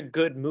such a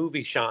good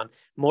movie, Sean.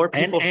 More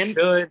people should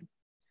get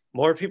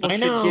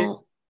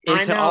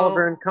into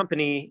Oliver and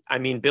Company. I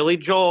mean, Billy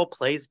Joel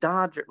plays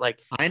Dodger.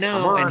 Like, I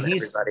know, and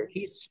he's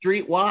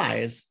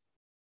streetwise.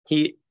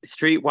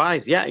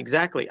 Streetwise, yeah,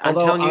 exactly.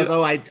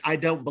 Although I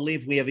don't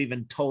believe we have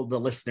even told the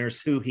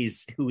listeners who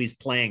he's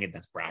playing in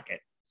this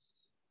bracket.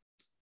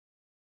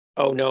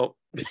 Oh no.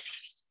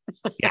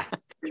 Yeah.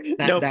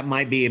 That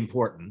might be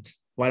important.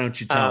 Why don't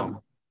you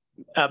tell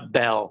them?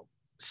 Belle.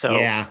 So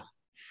yeah.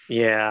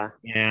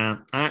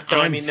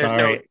 I'm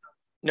sorry.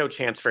 No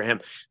chance for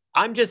him.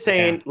 I'm just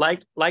saying,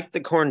 like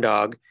the corn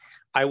dog,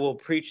 I will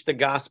preach the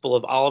gospel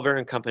of Oliver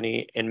and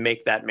Company and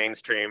make that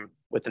mainstream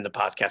within the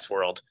podcast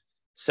world.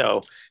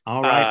 So,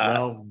 all right.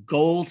 Well,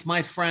 goals,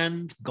 my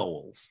friend,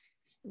 goals.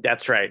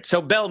 That's right.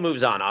 So Belle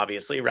moves on,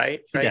 obviously,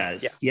 right? He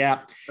does.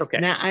 Yeah. Okay.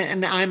 Now,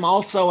 I'm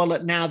also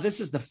now. This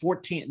is the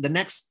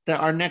 14th.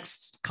 Our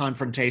next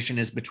confrontation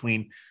is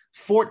between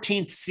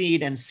 14th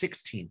seed and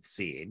 16th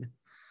seed.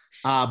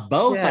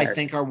 I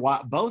think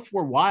both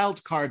were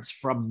wild cards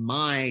from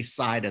my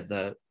side of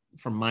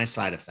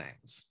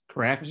things.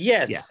 Correct?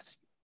 Yes.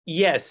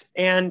 Yes,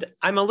 and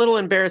I'm a little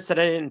embarrassed that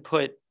I didn't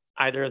put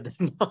either of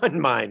them on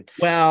mine.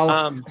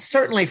 Well,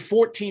 certainly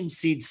 14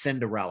 seed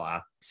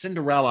Cinderella.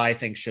 Cinderella, I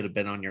think, should have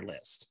been on your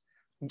list.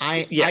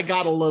 I Yes.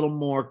 got a little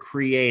more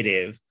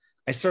creative.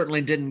 I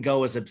certainly didn't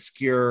go as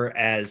obscure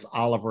as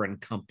Oliver and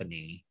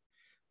Company,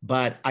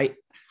 but I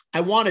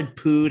wanted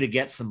Pooh to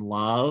get some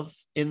love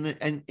in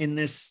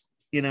this,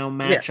 matchup,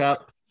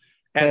 Yes,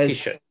 as he because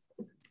should.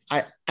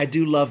 I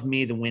do love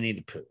me the Winnie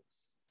the Pooh,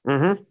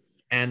 Mm-hmm.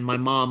 and my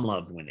mom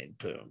loved Winnie the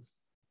Pooh.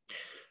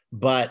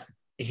 But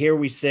here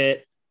we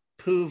sit,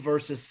 Pooh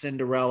versus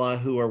Cinderella.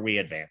 Who are we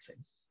advancing?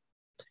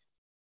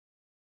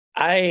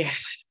 I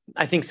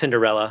I think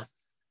Cinderella.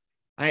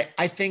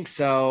 I think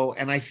so.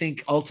 And I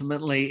think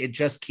ultimately it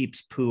just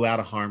keeps Pooh out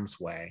of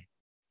harm's way.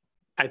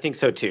 I think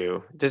so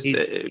too. This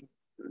He's he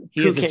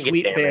Pooh is a can't get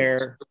sweet damaged.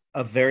 bear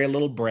of very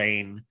little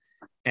brain,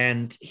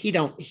 and he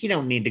don't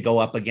need to go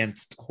up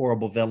against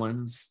horrible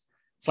villains.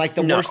 It's like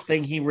the No. worst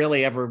thing he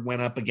really ever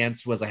went up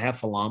against was a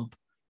heffalump,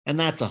 and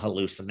that's a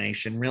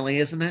hallucination, really,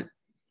 isn't it?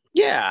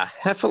 Yeah,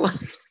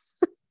 Heffalump.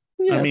 I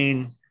Yes.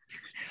 mean,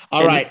 all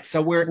And right,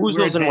 so we're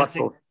Woozles and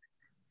advancing. Wutzles.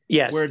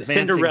 Yes, We're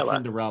advancing Cinderella.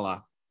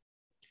 Cinderella.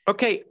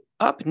 Okay,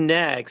 up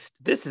next,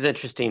 this is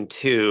interesting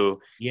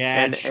too.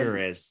 Yeah, And it sure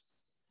is.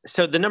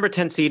 so the number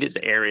 10 seed is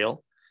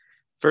Ariel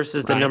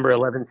versus the Right. number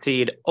 11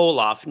 seed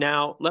Olaf.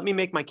 Now, let me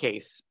make my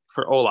case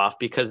for Olaf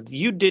because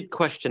you did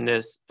question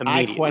this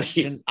I immediately.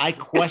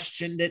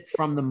 questioned it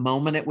from the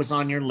moment it was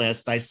on your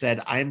list. I said,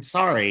 I'm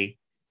sorry,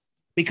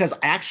 because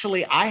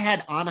actually I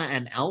had Anna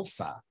and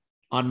Elsa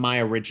on my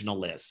original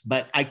list,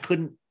 but I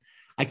couldn't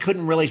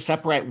really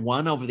separate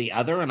one over the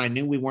other, and I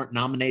knew we weren't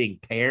nominating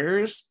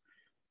pairs.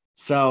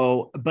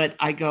 So, but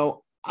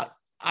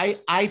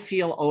I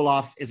feel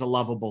Olaf is a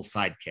lovable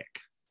sidekick.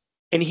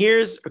 And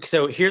here's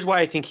why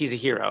I think he's a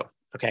hero.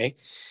 Okay.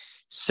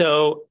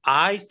 So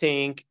I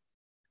think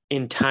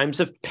in times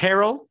of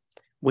peril,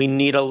 we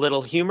need a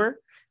little humor.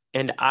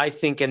 And I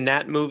think in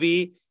that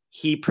movie,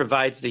 he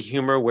provides the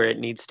humor where it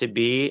needs to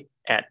be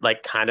at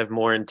like kind of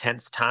more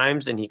intense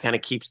times, and he kind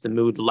of keeps the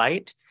mood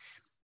light.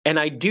 And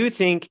I do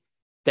think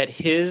that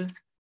his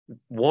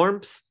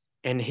warmth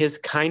and his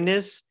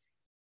kindness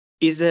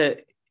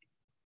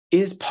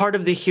is part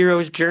of the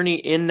hero's journey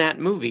in that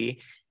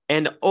movie.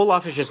 And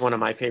Olaf is just one of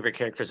my favorite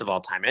characters of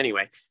all time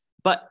anyway.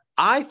 But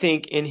I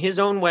think in his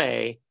own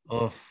way,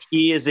 Oh,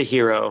 he is a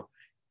hero.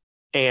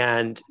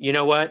 And you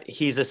know what?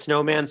 He's a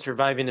snowman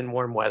surviving in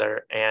warm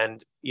weather.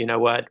 And you know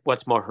what?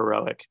 What's more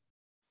heroic?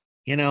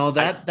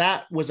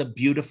 that was a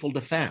beautiful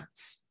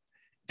defense,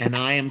 and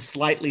I am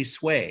slightly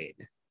swayed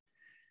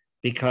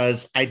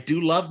because I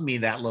do love me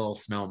that little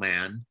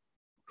snowman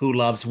who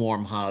loves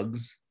warm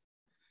hugs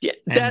Yeah,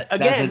 and that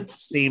again. doesn't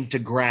seem to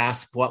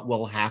grasp what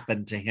will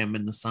happen to him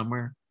in the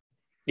summer.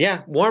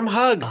 Yeah, warm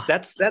hugs. Ah.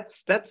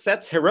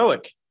 That's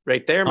heroic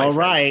right there, my All friend.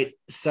 right,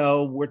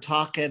 so we're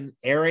talking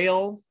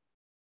Ariel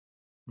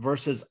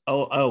versus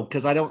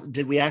because I don't.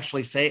 Did we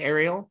actually say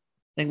Ariel?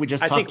 I think we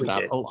just I think talked we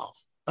about did.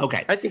 Olaf.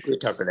 Okay, I think we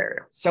covered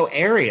Ariel. so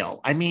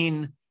Ariel. I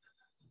mean,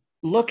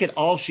 look at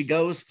all she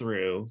goes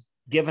through,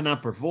 giving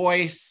up her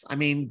voice. I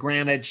mean,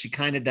 granted, she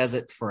kind of does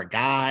it for a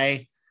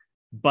guy,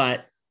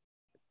 but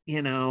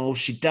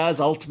she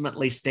does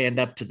ultimately stand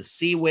up to the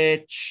sea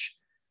witch.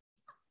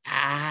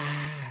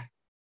 How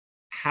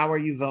are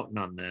you voting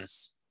on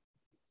this?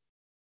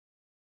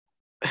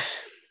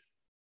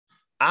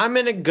 I'm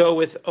gonna go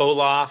with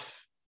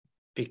Olaf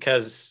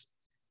because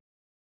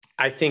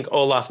I think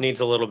Olaf needs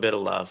a little bit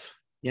of love.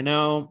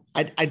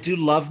 I do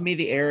love me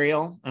the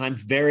Ariel, and I'm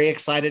very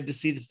excited to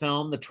see the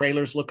film. The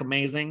trailers look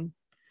amazing,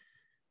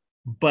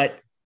 but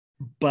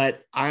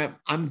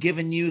I'm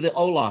giving you the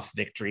Olaf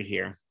victory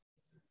here.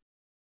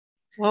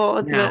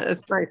 Well, Now,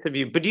 it's nice of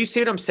you. But do you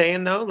see what I'm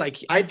saying though? Like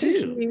I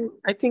do.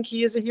 I think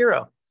he is a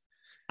hero.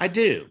 I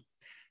do.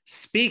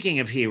 Speaking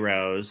of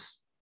heroes,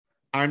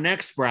 our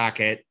next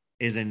bracket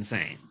is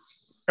insane.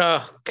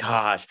 Oh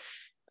gosh.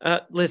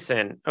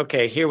 Listen,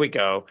 okay, here we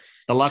go.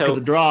 The luck So- of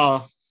the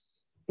draw.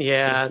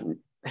 Yeah.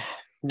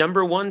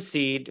 Number 1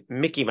 seed,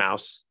 Mickey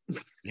Mouse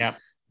Yep.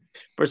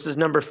 versus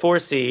number 4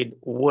 seed,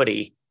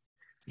 Woody.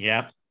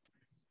 Yep.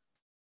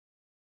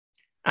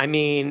 I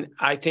mean,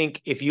 I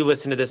think if you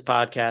listen to this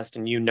podcast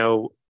and you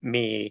know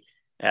me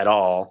at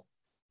all,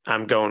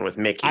 I'm going with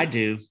Mickey. I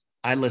do.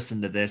 I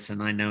listened to this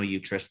and I know you,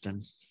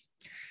 Tristan.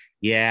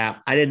 Yeah,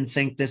 I didn't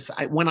think this.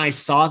 When I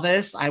saw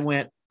this, I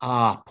went,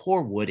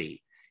 poor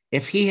Woody.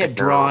 If he had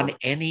drawn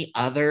any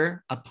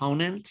other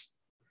opponent,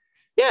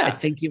 Yeah. I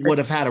think you would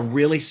have had a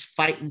really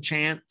fighting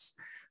chance,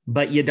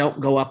 but you don't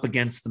go up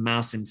against the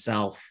mouse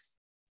himself.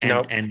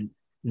 Nope. And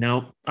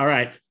no. All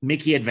right.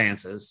 Mickey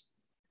advances.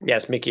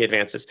 Yes, Mickey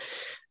advances.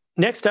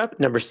 Next up,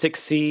 number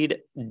 6 seed,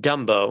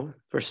 Dumbo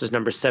versus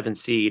number 7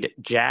 seed,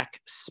 Jack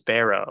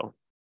Sparrow.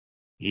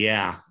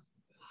 Yeah.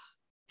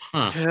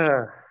 Huh.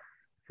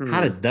 Hmm.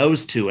 How did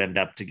those two end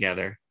up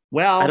together?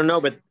 Well, I don't know,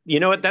 but you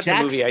know what? That's a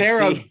Jack movie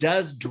Sparrow I see.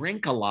 does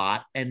drink a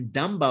lot, and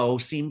Dumbo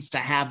seems to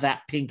have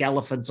that pink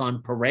elephants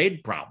on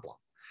parade problem.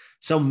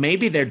 So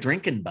maybe they're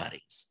drinking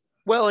buddies.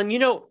 Well, and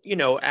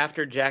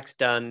after Jack's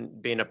done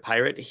being a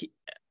pirate,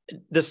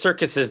 the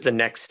circus is the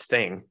next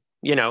thing.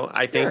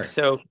 I think Sure.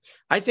 so.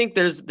 I think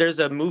there's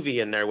a movie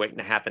in there waiting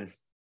to happen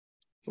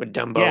with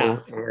Yeah.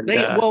 Dumbo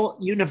and Well,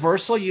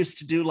 Universal used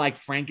to do like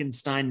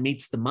Frankenstein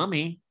meets the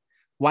Mummy.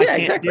 Why yeah,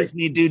 can't exactly.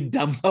 Disney do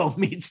Dumbo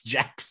meets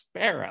Jack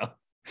Sparrow?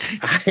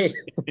 I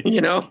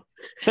you know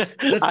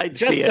I'd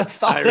Just see the it. I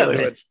thought of really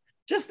would. it.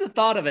 Just the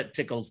thought of it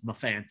tickles my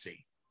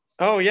fancy.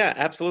 Oh yeah,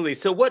 absolutely.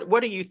 So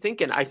what are you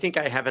thinking? I think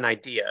I have an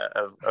idea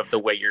of the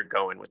way you're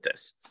going with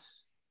this.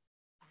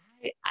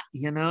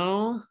 You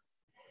know,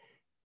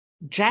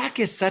 Jack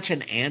is such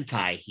an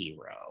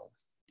anti-hero.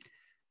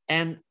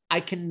 And I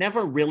can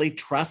never really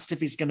trust if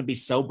he's going to be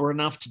sober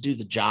enough to do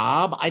the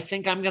job. I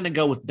think I'm going to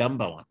go with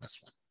Dumbo on this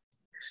one.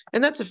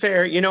 And that's a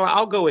fair,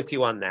 I'll go with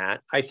you on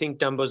that. I think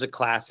Dumbo's a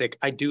classic.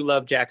 I do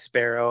love Jack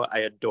Sparrow. I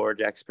adore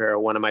Jack Sparrow,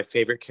 one of my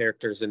favorite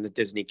characters in the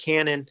Disney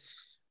canon.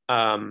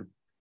 Um,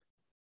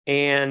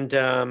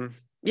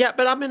 yeah,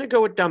 but I'm going to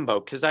go with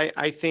Dumbo because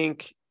I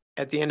think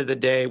at the end of the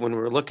day, when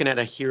we're looking at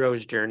a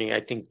hero's journey, I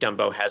think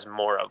Dumbo has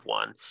more of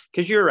one.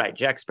 Because you're right,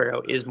 Jack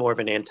Sparrow is more of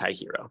an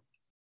anti-hero.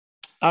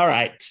 All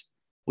right.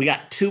 We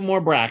got two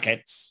more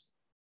brackets.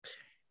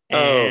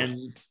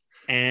 And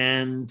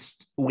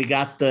we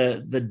got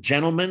the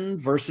gentlemen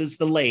versus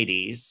the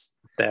ladies.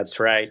 That's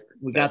right.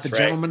 We got the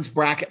gentleman's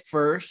bracket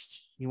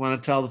first. You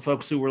want to tell the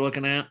folks who we're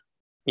looking at?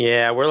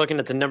 Yeah, we're looking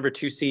at the number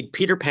 2 seed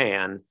Peter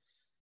Pan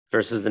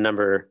versus the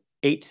number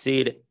 8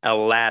 seed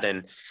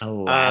Aladdin.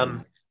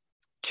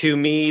 To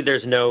me,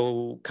 there's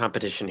no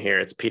competition here.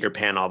 It's Peter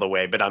Pan all the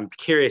way, but I'm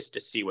curious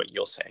to see what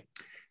you'll say.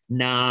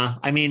 Nah,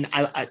 I mean,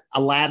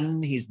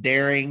 Aladdin, he's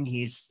daring.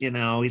 He's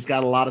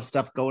got a lot of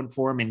stuff going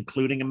for him,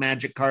 including a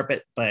magic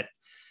carpet, but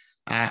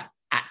I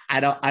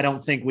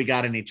don't think we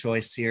got any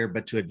choice here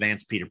but to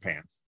advance Peter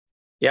Pan.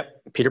 Yep,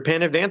 Peter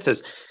Pan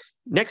advances.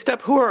 Next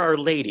up, who are our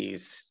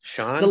ladies,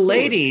 Sean? The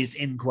ladies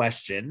in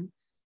question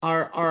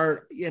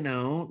are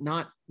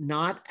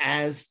not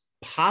as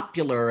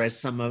popular as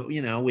some of,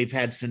 we've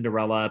had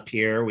Cinderella up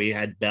here, we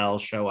had Belle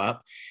show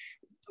up.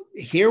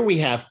 Here we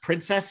have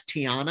Princess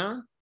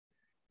Tiana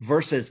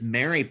versus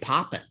Mary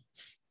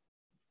Poppins.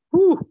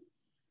 Whew.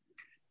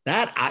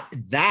 That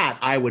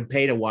I would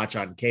pay to watch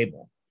on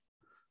cable.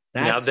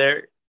 That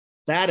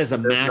is a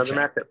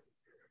matchup.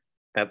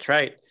 That's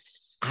right.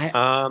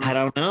 I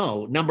don't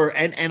know.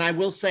 And I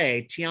will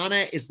say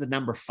Tiana is the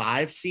number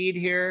 5 seed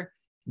here.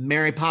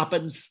 Mary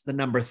Poppins, the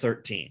number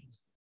 13.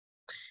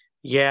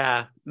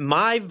 Yeah,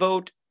 my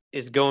vote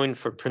is going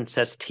for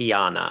Princess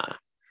Tiana.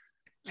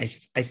 I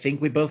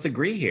think we both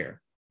agree here.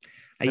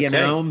 Okay.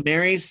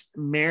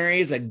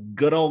 Mary's a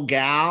good old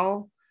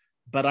gal,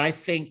 but I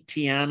think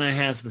Tiana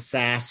has the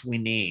sass we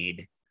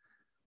need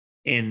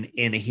in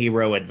a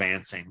hero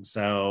advancing.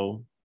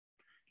 So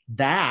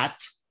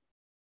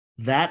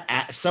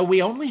so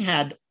we only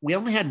had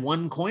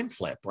one coin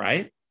flip,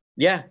 right?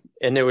 Yeah,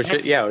 and it was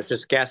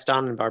just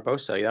Gaston and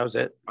Barbossa. That was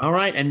it. All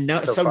right, and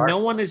no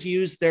one has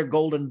used their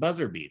golden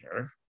buzzer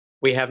beater.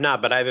 We have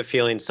not, but I have a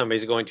feeling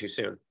somebody's going to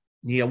soon.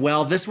 Yeah,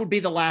 well, this would be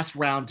the last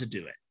round to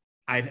do it.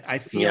 I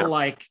feel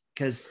like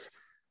because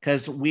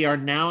we are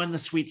now in the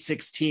Sweet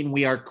 16,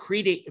 we are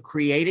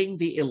creating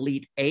the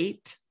Elite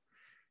 8,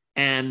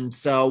 and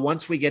so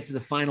once we get to the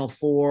Final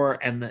 4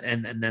 and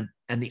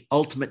the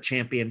Ultimate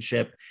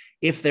Championship,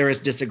 if there is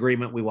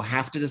disagreement, we will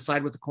have to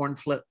decide with the coin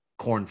flip.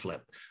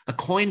 A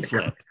corn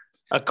dog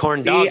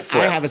flip.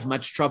 I have as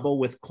much trouble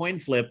with coin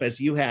flip as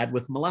you had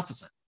with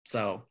Maleficent.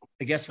 So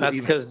I guess that's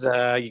because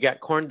you got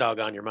corn dog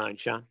on your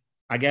mind, Sean.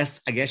 I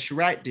guess you're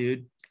right,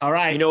 dude. All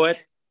right. You know what?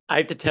 I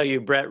have to tell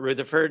you, Brett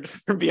Rutherford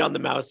from Beyond the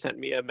Mouse sent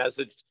me a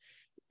message.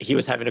 He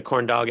was having a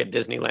corn dog at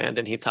Disneyland,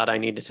 and he thought I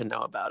needed to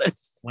know about it.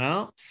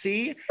 Well,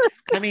 see,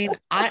 I mean,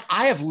 I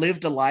have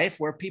lived a life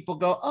where people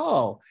go,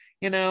 oh,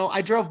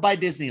 I drove by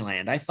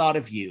Disneyland. I thought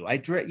of you.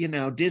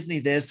 Disney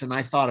this, and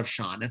I thought of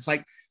Sean. It's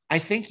like, I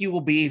think you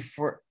will be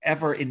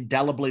forever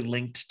indelibly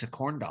linked to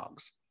corn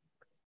dogs.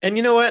 And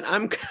you know what?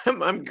 I'm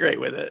great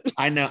with it.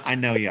 I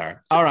know you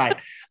are. All right.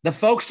 The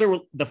folks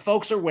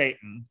are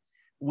waiting.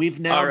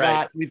 We've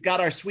got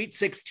our Sweet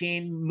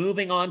 16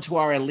 moving on to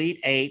our Elite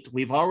 8.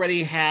 We've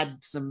already had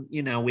some,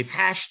 we've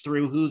hashed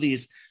through who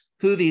these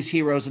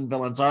heroes and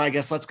villains are. I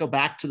guess let's go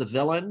back to the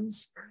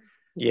villains.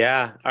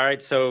 Yeah. All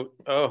right. So,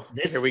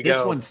 here we go.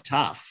 This one's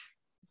tough.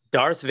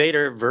 Darth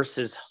Vader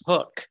versus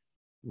Hook.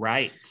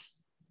 Right.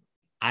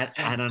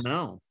 I don't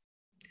know.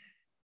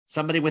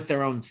 Somebody with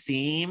their own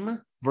theme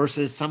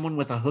versus someone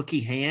with a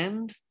hooky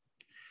hand.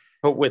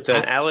 With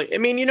an alligator. I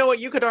mean, you know what?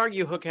 You could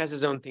argue Hook has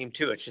his own theme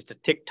too. It's just a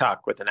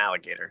TikTok with an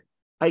alligator.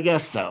 I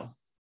guess so.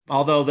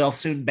 Although they'll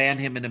soon ban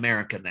him in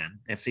America then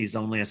if he's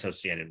only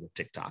associated with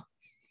TikTok.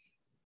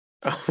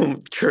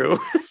 True.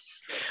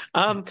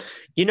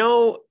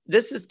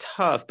 This is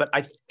tough, but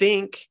I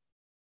think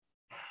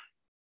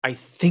I'm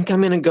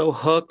going to go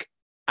Hook.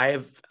 I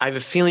have a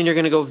feeling you're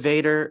going to go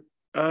Vader.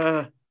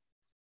 But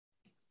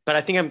I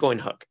think I'm going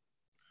Hook.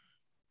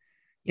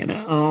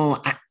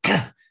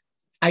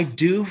 I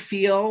do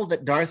feel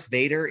that Darth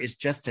Vader is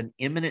just an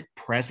imminent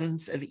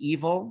presence of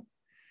evil,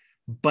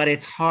 but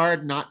it's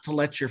hard not to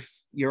let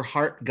your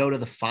heart go to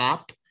the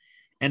fop.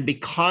 And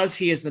because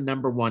he is the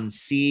number one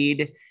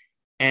seed,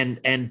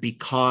 and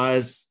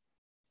because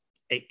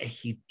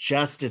he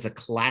just is a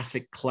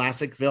classic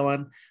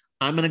villain,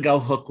 I'm going to go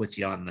Hook with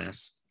you on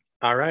this.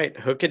 All right.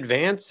 Hook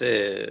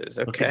advances.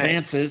 Okay. Hook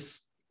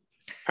advances.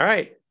 All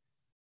right.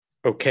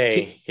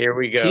 Okay. Here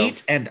we go.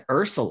 Pete and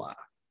Ursula.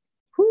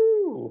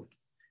 Whoo.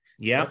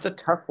 Yeah. That's a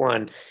tough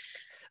one.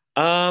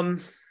 I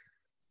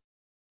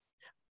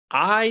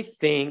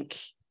think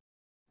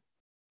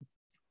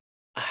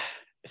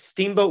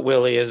Steamboat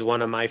Willie is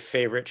one of my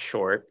favorite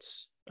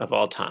shorts of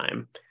all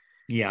time.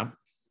 Yeah.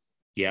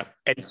 Yeah.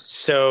 And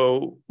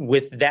so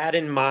with that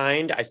in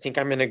mind, I think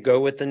I'm going to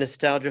go with the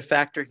nostalgia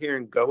factor here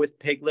and go with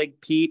Pig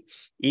Leg Pete,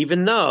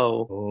 even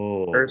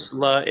though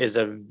Ursula is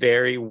a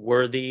very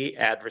worthy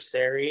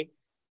adversary.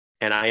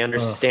 And I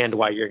understand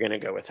why you're going to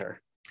go with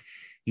her.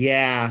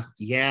 Yeah.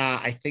 Yeah.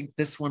 I think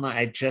this one,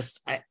 I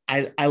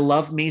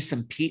love me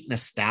some Pete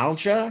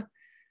nostalgia,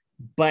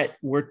 but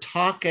we're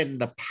talking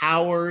the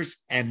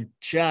powers and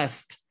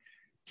just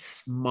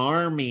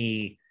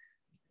smarmy,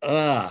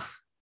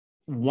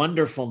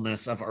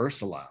 wonderfulness of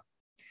Ursula.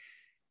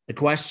 The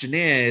question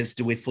is,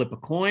 do we flip a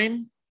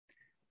coin,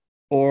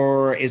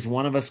 or is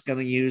one of us going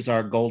to use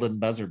our golden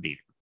buzzer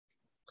beater?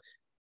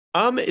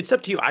 It's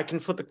up to you. I can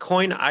flip a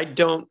coin. I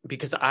don't,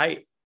 because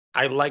I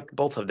like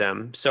both of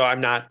them. So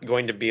I'm not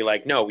going to be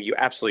like, no, you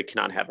absolutely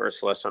cannot have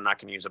Ursula, so I'm not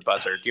going to use a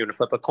buzzer. Do you want to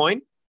flip a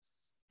coin,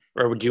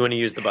 or would you want to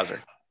use the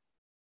buzzer?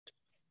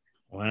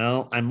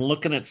 Well, I'm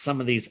looking at some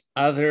of these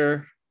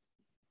others.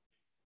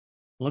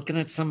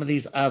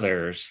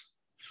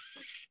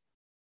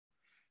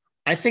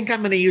 I think I'm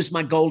going to use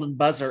my golden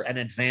buzzer and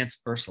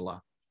advance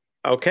Ursula.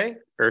 Okay,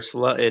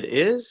 Ursula it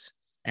is.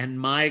 And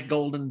my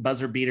golden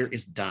buzzer beater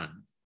is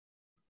done.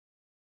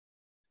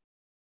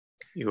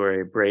 You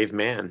are a brave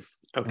man.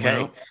 Okay,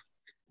 well,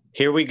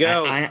 here we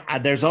go.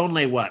 There's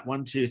only what?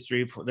 1, 2,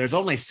 3, 4. There's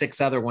only 6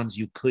 other ones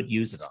you could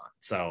use it on.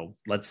 So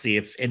let's see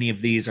if any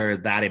of these are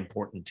that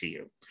important to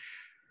you.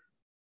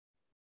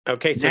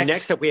 Okay, so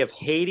next up we have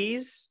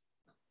Hades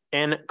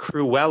and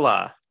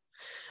Cruella.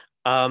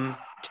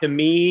 To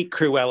me,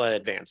 Cruella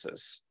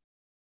advances.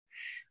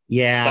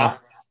 Yeah.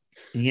 Thoughts?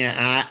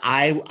 Yeah,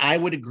 I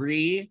would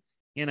agree.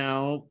 You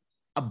know,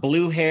 a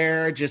blue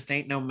hair just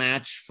ain't no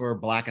match for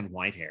black and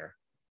white hair.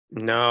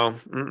 No,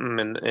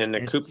 and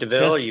a Coupe de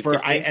Ville,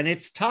 and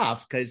it's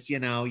tough because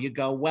you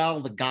go, well,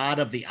 the god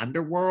of the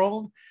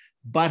underworld,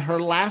 but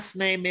her last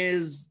name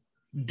is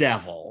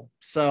Devil,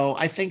 so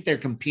I think they're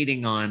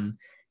competing on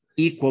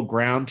equal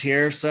ground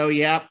here. So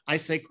yeah, I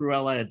say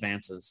Cruella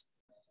advances.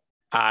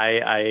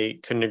 I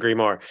couldn't agree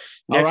more.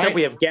 Next up,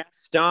 we have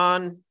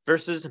Gaston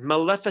versus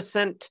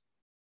Maleficent.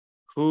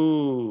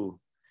 Ooh,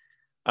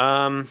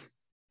 how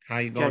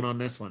you going on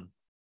this one?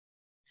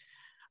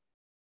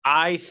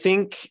 I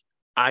think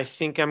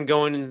I'm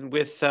going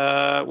with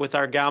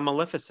our gal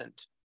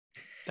Maleficent.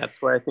 That's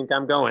where I think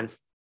I'm going.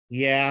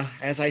 Yeah,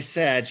 as I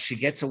said, she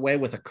gets away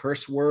with a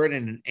curse word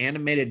in an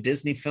animated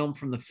Disney film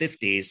from the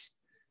 50s.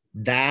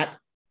 That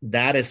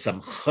is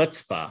some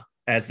chutzpah,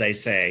 as they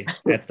say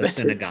at the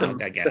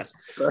synagogue, I guess.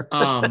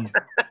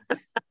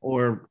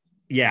 Or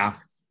yeah.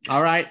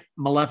 All right,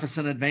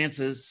 Maleficent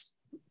advances.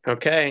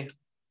 Okay.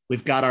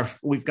 We've got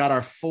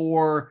our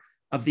 4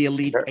 of the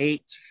Elite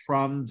 8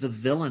 from the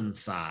villain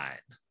side.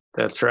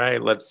 That's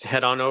right. Let's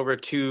head on over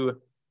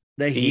to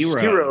the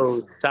hero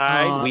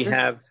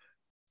side.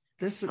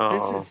 This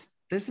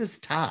is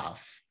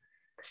tough.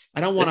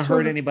 I don't want to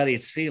hurt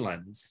anybody's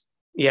feelings.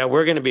 Yeah,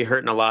 we're going to be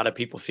hurting a lot of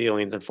people's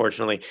feelings,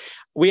 unfortunately.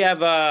 We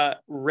have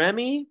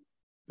Remy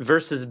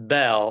versus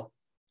Belle.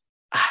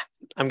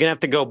 I'm going to have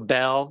to go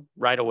Belle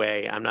right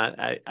away.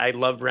 I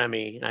love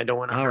Remy, and I don't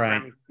want to hurt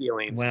Remy's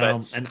feelings.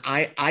 Well, and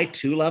I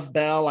too love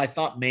Belle. I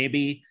thought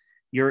maybe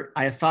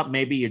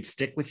you'd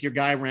stick with your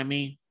guy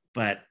Remy,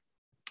 but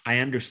I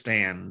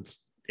understand.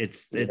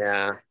 It's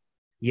got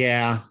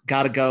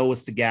to go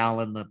with the gal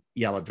in the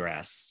yellow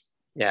dress.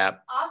 Yeah.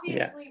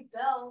 Obviously,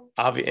 Belle.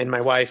 And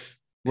my wife.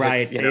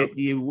 Right. There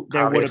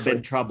would have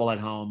been trouble at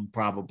home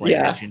probably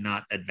had you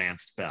not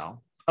advanced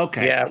Belle.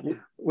 Okay. Yeah.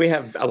 We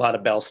have a lot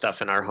of Belle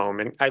stuff in our home,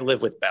 and I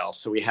live with Belle,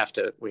 so we have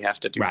to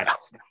do that.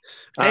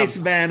 Hey,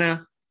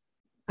 Savannah.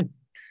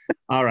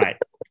 All right.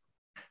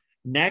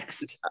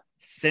 Next,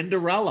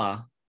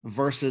 Cinderella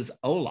versus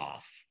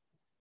Olaf.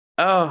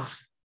 Oh,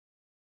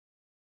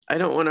 I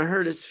don't want to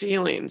hurt his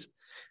feelings.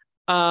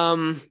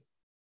 Because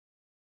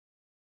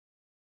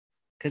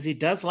he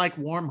does like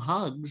warm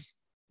hugs.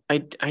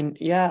 I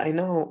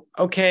know.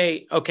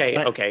 Okay.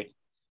 Okay.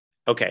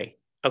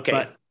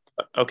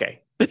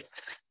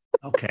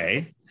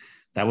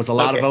 That was a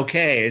lot of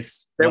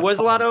okays. There was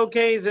a lot of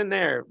okays in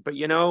there, but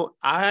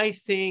I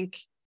think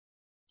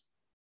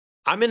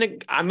I'm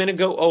gonna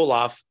go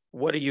Olaf.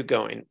 What are you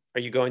going?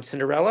 Are you going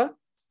Cinderella?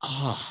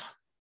 Oh,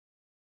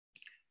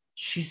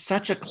 she's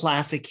such a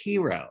classic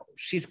hero.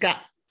 She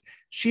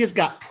has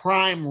got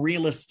prime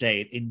real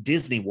estate in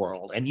Disney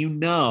World, and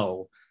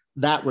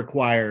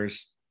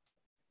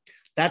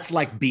that's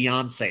like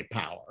Beyonce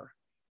power.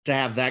 to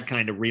have that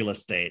kind of real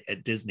estate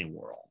at Disney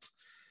World.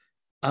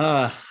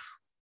 But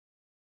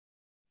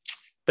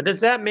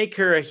does that make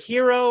her a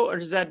hero, or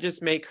does that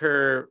just make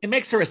her? It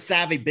makes her a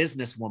savvy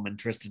businesswoman,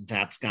 Tristan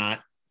Tapscott.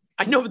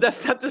 I know, but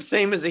that's not the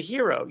same as a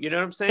hero. You know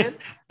what I'm saying?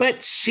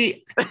 But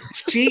she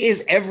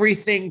is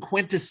everything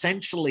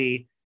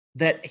quintessentially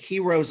that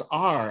heroes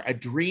are. A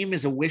dream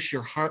is a wish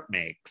your heart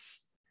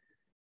makes.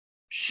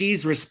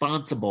 She's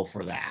responsible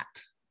for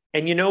that.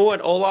 And you know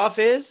what Olaf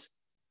is?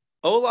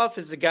 Olaf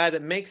is the guy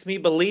that makes me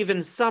believe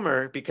in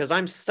summer because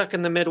I'm stuck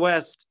in the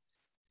Midwest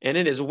and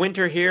it is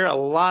winter here a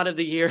lot of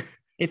the year.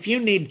 If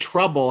you need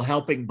trouble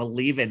helping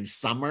believe in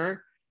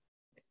summer,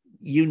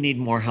 you need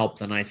more help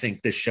than I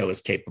think this show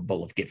is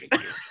capable of giving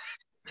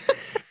you.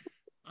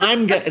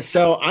 I'm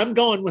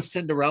going with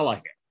Cinderella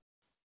here.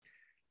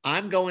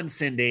 I'm going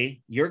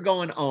Cindy. You're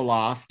going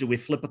Olaf. Do we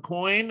flip a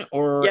coin,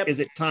 or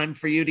is it time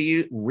for you to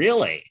use?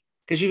 Really?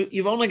 Because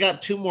you've only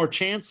got 2 more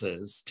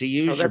chances to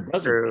use your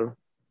buzzer.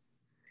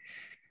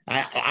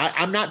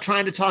 I'm not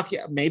trying to talk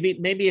you.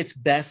 Maybe it's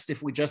best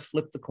if we just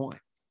flip the coin.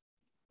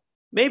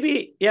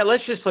 Maybe,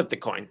 let's just flip the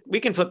coin.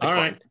 We can flip the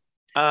coin.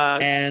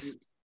 Right. And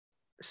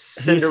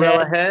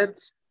Cinderella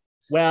heads?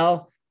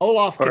 Well,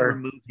 Olaf can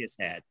remove his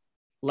head.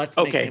 Let's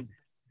make him.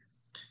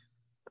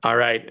 All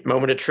right.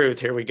 Moment of truth.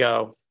 Here we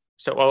go.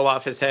 So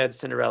Olaf is head,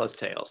 Cinderella's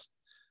tails.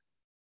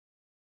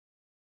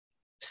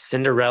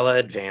 Cinderella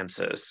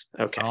advances.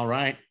 Okay. All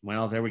right.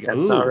 Well, there we go.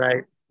 That's all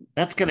right.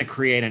 That's going to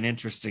create an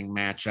interesting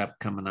matchup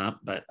coming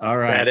up, but all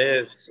right. That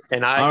is.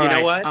 And you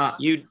know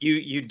what?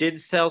 You did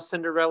sell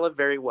Cinderella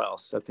very well.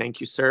 So thank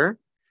you, sir.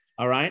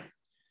 All right.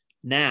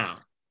 Now,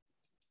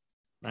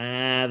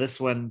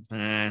 this one,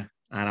 I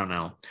don't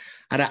know.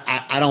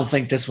 I don't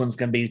think this one's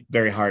going to be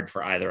very hard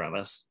for either of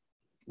us.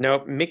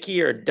 Nope.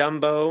 Mickey or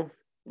Dumbo.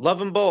 Love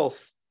them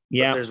both.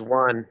 Yeah. There's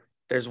one.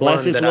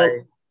 Bless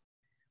that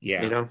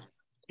you know,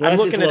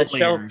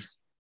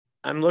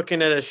 I'm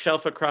looking at a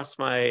shelf across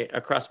my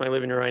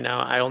living room right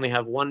now. I only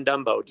have one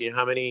Dumbo. Do you know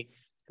how many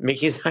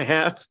Mickeys I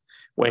have?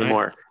 Way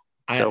more.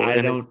 I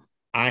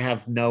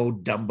have no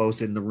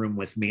Dumbos in the room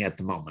with me at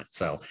the moment.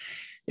 So,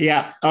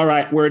 yeah. All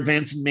right. We're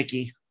advancing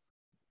Mickey.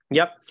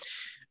 Yep.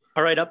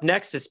 All right. Up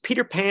next is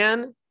Peter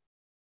Pan.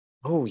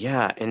 Oh,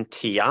 yeah. And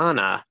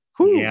Tiana.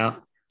 Whew. Yeah.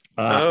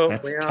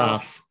 That's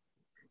tough.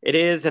 It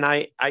is. And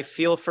I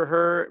feel for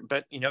her,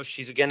 but,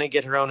 she's going to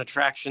get her own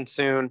attraction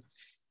soon.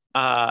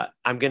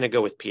 I'm going to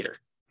go with Peter.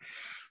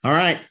 All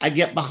right. I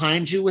get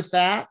behind you with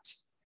that.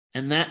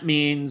 And that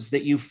means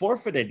that you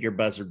forfeited your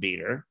buzzer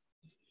beater.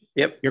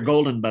 Yep. Your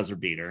golden buzzer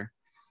beater.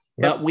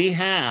 Yep. But we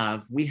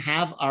have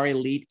our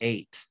Elite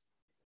 8.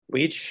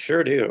 We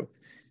sure do.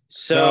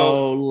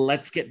 So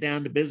let's get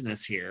down to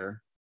business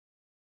here.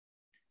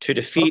 To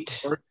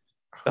defeat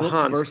the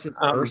Hans versus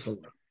Ursula.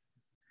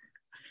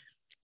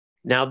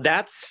 Now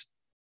that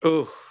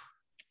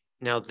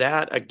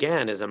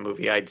again is a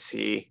movie I'd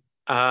see.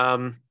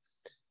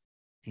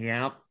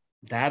 Yeah,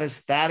 that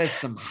is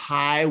some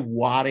high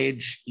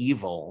wattage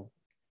evil.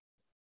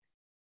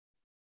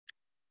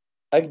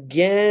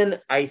 Again,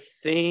 I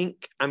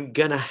think I'm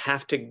gonna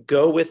have to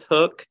go with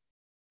Hook.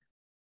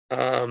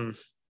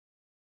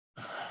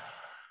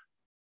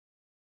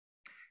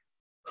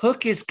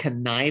 Hook is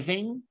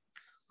conniving.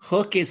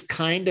 Hook is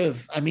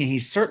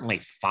he's certainly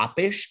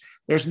foppish.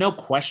 There's no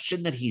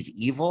question that he's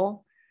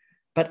evil,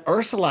 but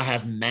Ursula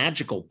has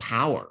magical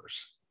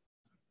powers.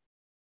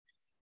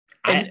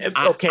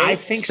 I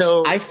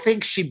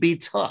think she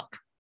beats Hook.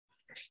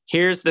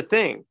 Here's the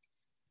thing.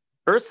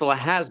 Ursula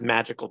has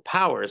magical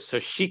powers, so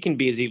she can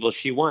be as evil as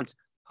she wants.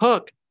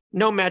 Hook,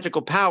 no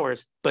magical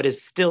powers, but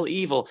is still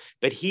evil.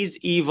 But he's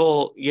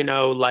evil,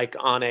 like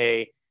on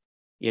a,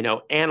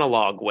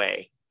 analog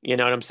way. You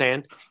know what I'm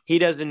saying? He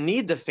doesn't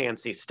need the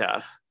fancy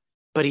stuff,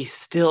 but he's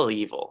still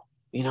evil,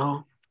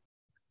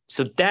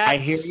 So I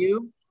hear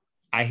you.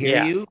 I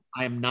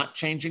am not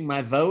changing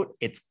my vote.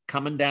 It's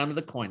coming down to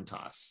the coin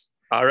toss.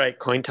 All right,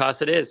 coin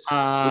toss it is.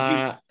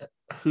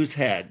 Whose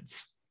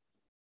heads?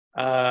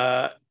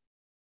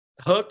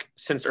 Hook,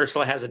 since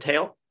Ursula has a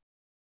tail.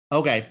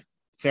 Okay,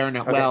 fair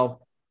enough. Okay.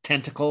 Well,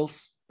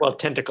 tentacles.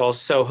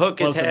 So Hook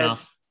Close is heads.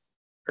 Enough.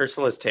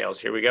 Ursula's tails.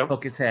 Here we go.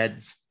 Hook is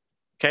heads.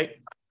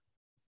 Okay.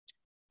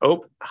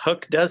 Oh,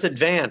 Hook does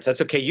advance.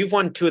 That's okay. You've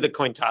won 2 of the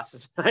coin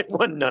tosses. I've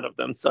won none of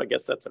them, so I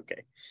guess that's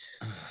okay.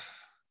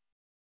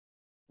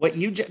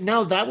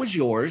 No, that was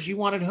yours. You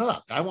wanted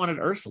Hook. I wanted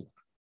Ursula.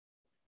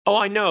 Oh,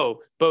 I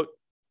know, but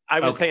I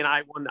was saying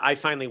I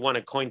finally won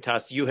a coin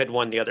toss. You had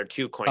won the other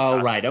 2 coin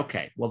tosses. Oh, right.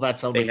 Okay. Well,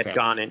 that's only fair. They had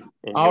gone in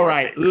all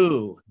right. Favor.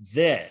 Ooh,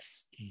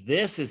 this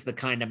is the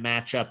kind of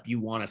matchup you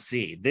want to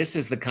see. This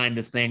is the kind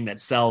of thing that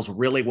sells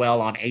really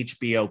well on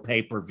HBO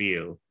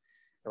pay-per-view.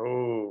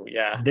 Oh,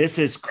 yeah. This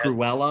is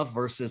Cruella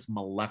versus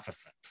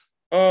Maleficent.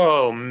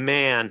 Oh,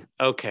 man.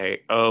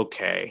 Okay.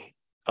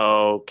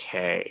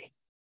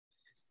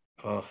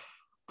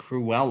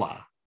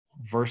 Cruella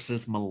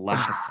versus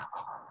Maleficent.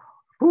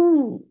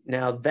 Ooh,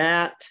 now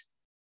that,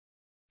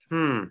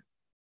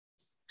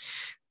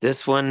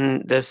 this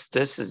one, this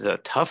is a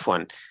tough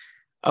one.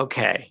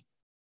 Okay.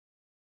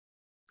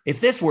 If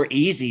this were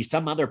easy,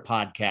 some other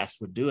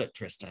podcast would do it,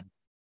 Tristan.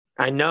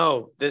 I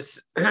know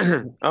this.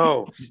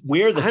 Oh,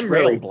 We're the I'm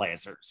really.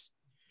 trailblazers.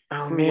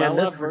 Oh man,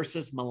 Cruella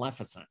versus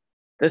Maleficent.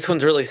 this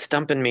one's really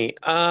stumping me.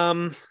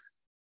 Oh,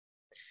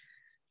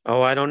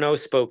 I don't know,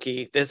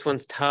 Spooky. This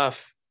one's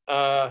tough.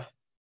 I've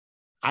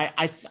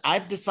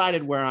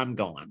decided where I'm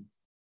going.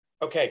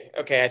 Okay.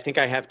 I think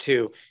I have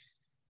two.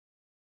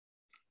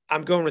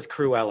 I'm going with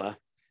Cruella.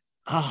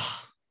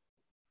 Oh,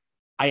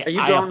 Are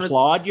you I going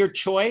applaud your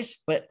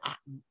choice, but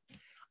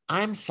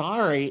I'm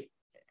sorry.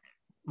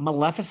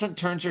 Maleficent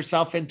turns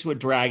herself into a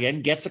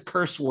dragon, gets a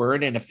curse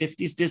word in a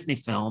 50s Disney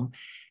film,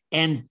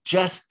 and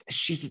just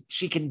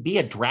she can be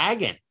a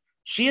dragon.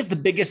 She is the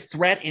biggest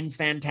threat in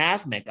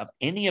Fantasmic of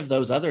any of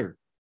those other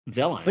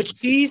villains. But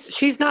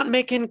she's not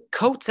making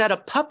coats out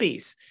of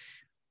puppies.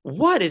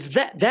 What is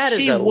that? That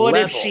she is a would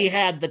level. if she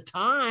had the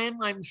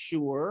time, I'm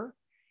sure.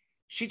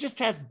 She just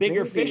has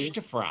bigger Maybe. fish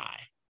to fry.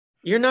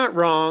 You're not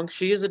wrong.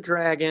 She is a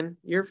dragon.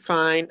 You're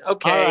fine.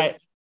 Okay.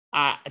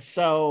 All right.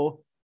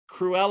 So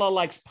Cruella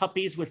likes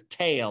puppies with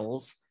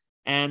tails,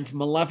 and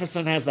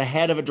Maleficent has the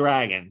head of a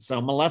dragon. So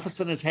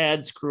Maleficent is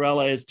heads,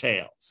 Cruella is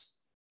tails.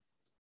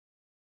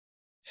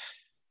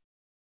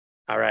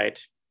 All right.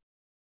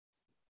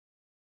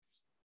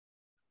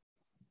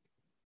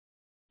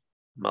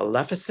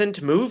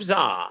 Maleficent moves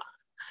on.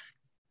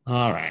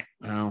 All right.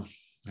 Well,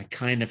 I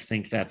kind of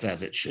think that's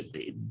as it should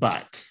be,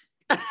 but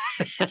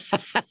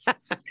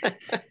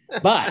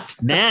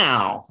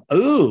now,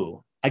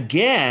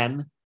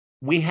 again,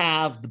 we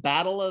have the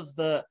battle of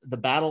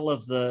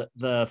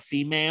the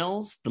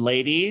females, the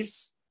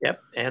ladies. Yep,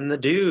 and the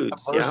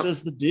dudes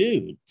versus the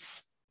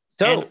dudes.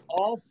 So and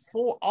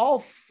all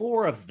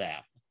four of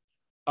them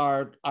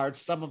are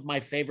some of my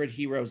favorite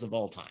heroes of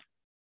all time.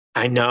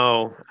 I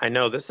know.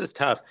 This is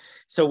tough.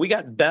 So we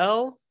got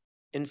Belle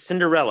and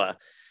Cinderella.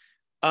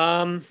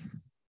 I'm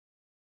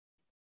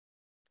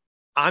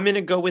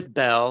gonna go with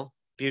Belle.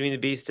 Beauty and the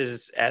Beast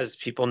is, as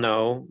people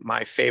know,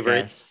 my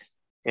favorite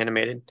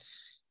animated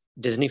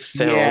Disney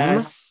film.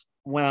 Yes.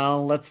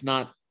 Well,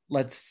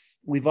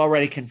 we've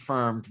already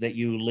confirmed that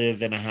you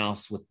live in a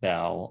house with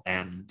Belle,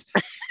 and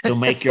it'll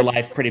make your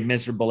life pretty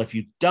miserable if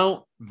you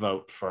don't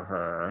vote for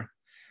her.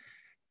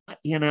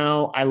 You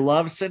know, I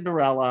love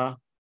Cinderella,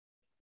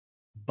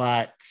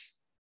 but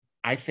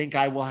I think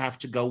I will have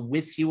to go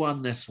with you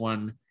on this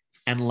one,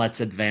 and let's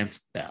advance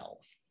Belle.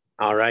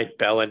 All right,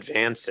 Belle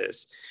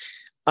advances.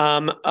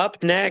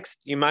 Up next,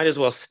 you might as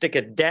well stick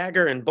a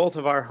dagger in both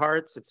of our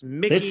hearts. It's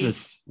Mickey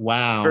versus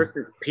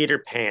Peter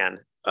Pan.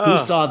 Who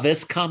saw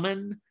this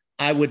coming?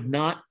 I would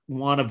not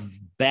want to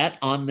bet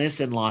on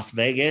this in Las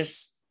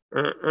Vegas.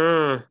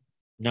 Nope.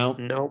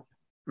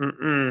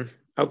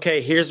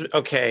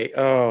 Okay.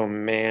 Oh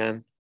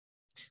man,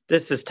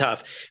 this is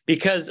tough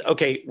because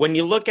when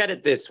you look at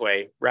it this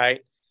way,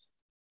 right?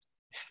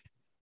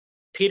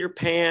 Peter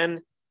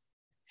Pan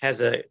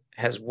has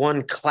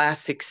one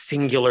classic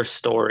singular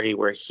story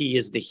where he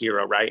is the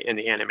hero, right, in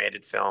the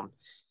animated film.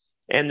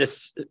 And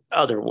this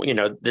other,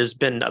 there's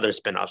been other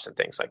spinoffs and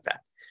things like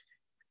that.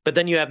 But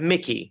then you have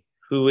Mickey,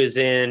 who is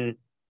in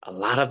a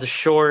lot of the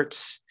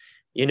shorts.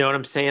 You know what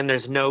I'm saying?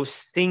 There's no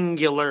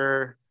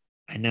singular.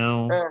 I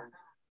know.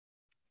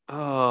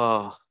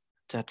 Oh,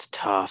 that's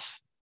tough.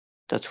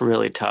 That's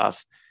really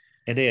tough.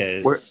 It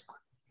is.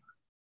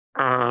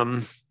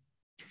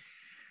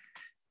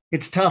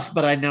 It's tough,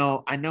 but I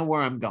know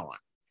where I'm going.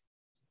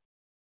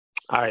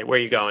 All right, where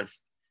are you going?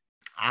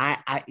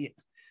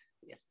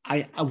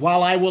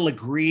 While I will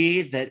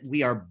agree that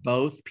we are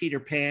both Peter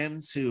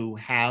Pans who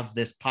have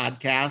this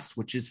podcast,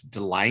 which is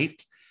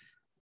delight,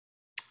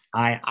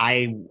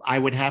 I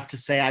would have to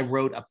say I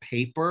wrote a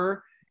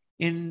paper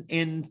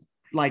in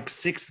like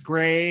 6th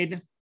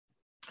grade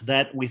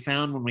that we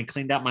found when we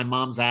cleaned out my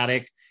mom's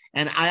attic.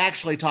 And I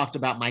actually talked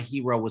about my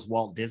hero was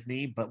Walt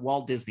Disney, but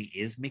Walt Disney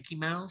is Mickey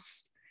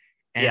Mouse.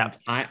 And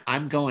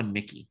I'm going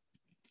Mickey.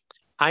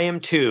 I am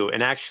too.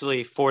 And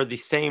actually for the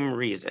same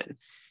reason.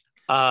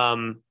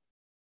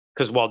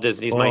 Because Walt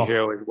Disney's my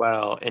hero as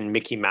well. And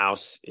Mickey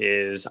Mouse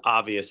is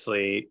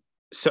obviously.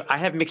 So I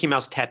have Mickey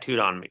Mouse tattooed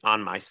on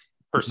my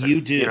person.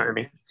 You do. You know what I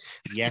mean?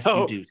 Yes,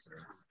 you do.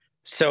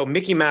 So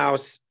Mickey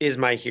Mouse is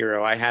my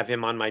hero. I have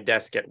him on my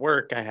desk at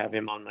work. I have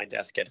him on my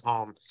desk at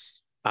home.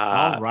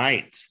 All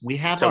right. We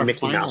have our Mickey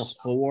final Mouse.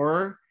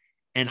 4.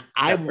 And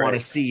I want to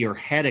see your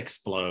head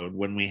explode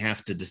when we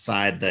have to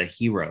decide the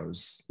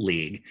Heroes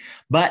League.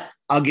 But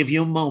I'll give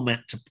you a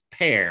moment to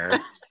prepare.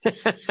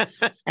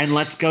 And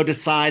let's go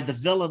decide the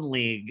Villain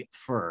League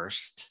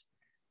first.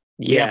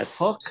 Yes.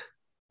 Hook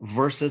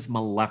versus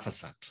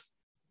Maleficent.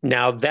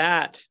 Now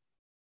that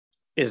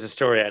is a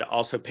story I'd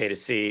also pay to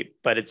see,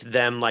 but it's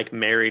them like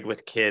married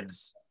with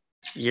kids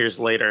years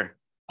later.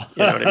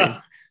 You know what I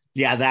mean?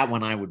 Yeah, that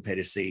one I would pay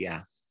to see.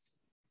 Yeah.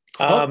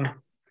 Hook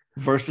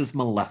versus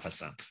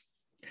Maleficent.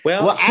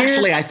 Well,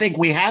 actually, I think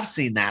we have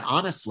seen that.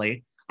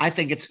 Honestly, I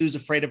think it's Who's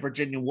Afraid of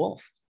Virginia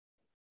Woolf.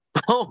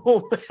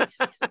 Oh,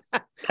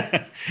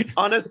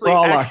 honestly,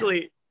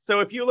 actually. So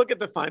if you look at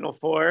the final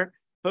 4,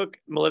 Hook,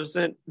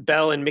 Maleficent,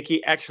 Belle, and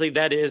Mickey. Actually,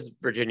 that is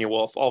Virginia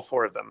Woolf, all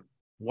 4 of them.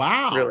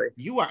 Wow. Really?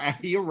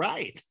 You're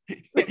right.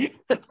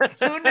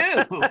 Who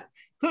knew?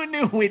 Who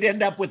knew we'd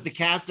end up with the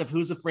cast of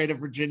Who's Afraid of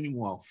Virginia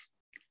Woolf?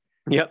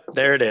 Yep,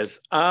 there it is.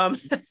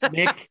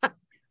 Nick,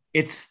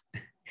 it's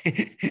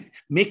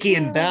Mickey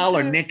and Belle,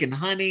 or Nick and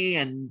Honey,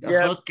 and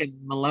Hook and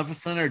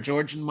Maleficent, or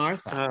George and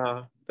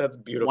Martha. That's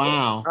beautiful.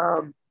 Wow.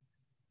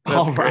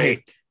 All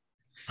right.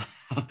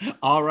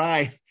 All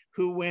right.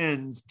 Who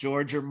wins,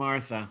 George or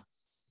Martha?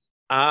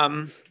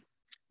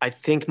 I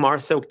think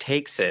Martha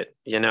takes it.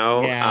 You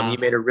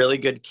made a really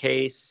good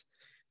case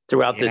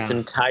throughout this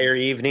entire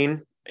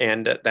evening,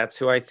 and that's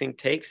who I think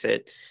takes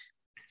it.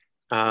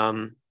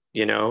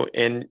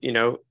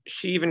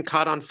 She even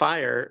caught on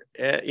fire,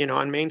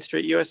 on Main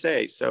Street,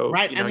 USA. So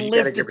right, and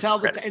lived to tell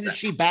and is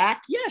she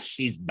back? Yes,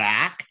 she's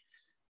back.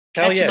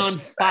 Catching on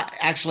fire.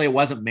 Actually, it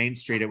wasn't Main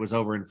Street; it was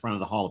over in front of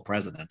the Hall of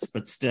Presidents.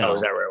 But still,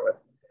 is that where it was?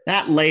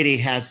 That lady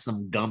has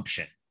some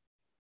gumption.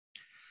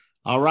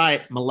 All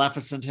right,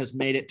 Maleficent has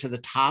made it to the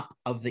top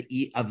of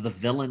the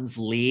Villains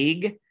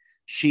League.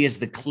 She is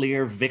the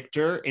clear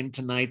victor in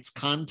tonight's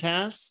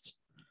contest.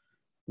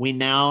 We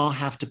now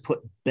have to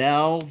put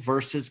Belle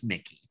versus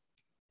Mickey.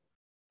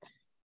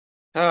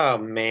 Oh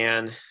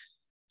man.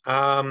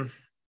 I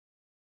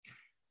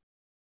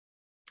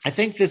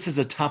think this is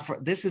a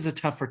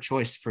tougher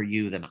choice for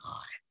you than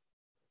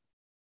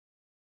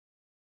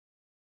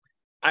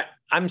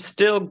I'm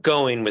still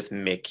going with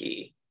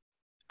Mickey.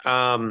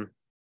 I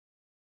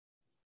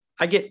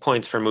get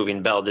points for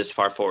moving Belle this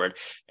far forward.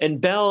 And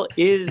Belle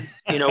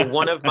is,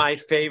 one of my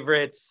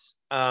favorites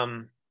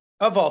of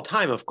all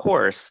time, of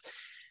course.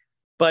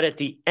 But at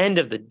the end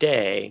of the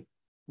day,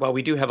 while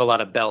we do have a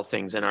lot of Belle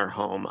things in our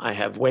home, I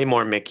have way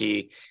more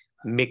Mickey.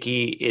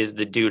 Mickey is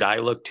the dude I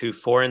look to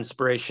for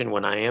inspiration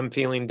when I am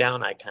feeling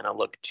down. I kind of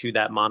look to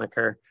that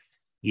moniker.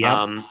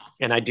 Yeah.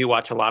 And I do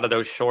watch a lot of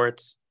those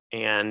shorts.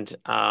 And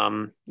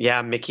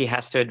Mickey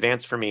has to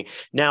advance for me.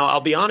 Now,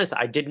 I'll be honest,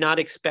 I did not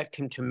expect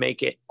him to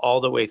make it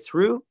all the way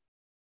through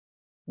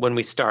when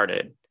we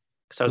started.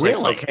 So I was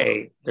like,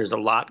 okay, there's a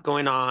lot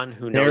going on.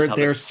 Who knows?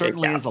 There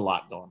certainly is a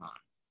lot going on.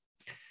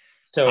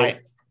 So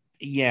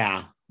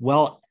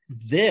well,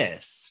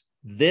 this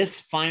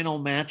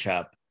final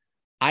matchup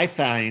I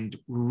find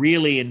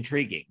really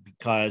intriguing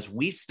because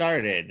we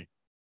started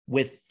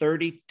with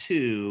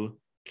 32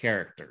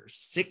 characters,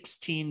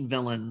 16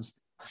 villains,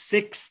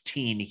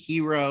 16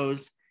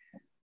 heroes.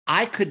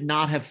 I could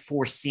not have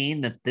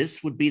foreseen that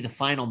this would be the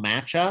final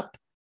matchup,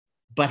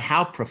 but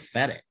how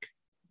prophetic,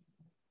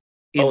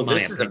 in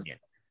my opinion.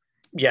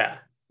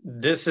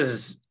 This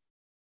is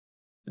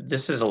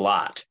a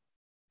lot.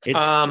 It's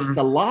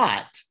a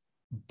lot,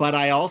 but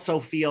I also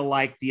feel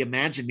like the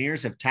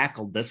Imagineers have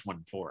tackled this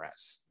one for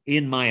us,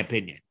 in my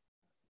opinion.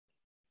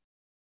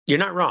 You're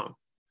not wrong.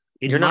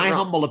 In my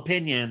humble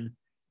opinion,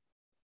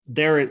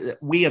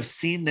 we have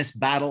seen this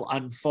battle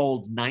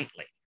unfold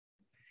nightly.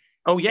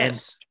 Oh,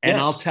 yes. And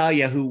I'll tell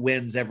you who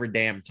wins every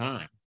damn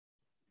time.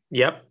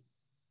 Yep.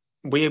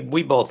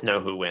 We both know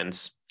who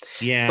wins.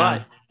 Yeah.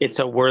 But it's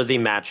a worthy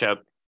matchup.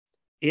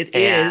 It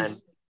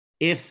is.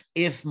 If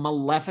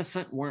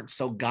Maleficent weren't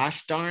so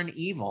gosh darn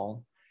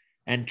evil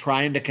and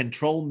trying to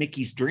control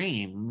Mickey's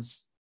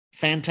dreams,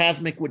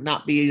 Fantasmic would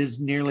not be as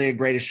nearly a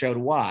greatest show to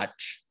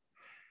watch.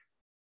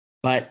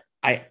 But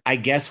I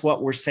guess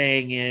what we're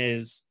saying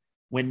is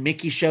when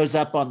Mickey shows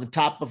up on the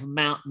top of a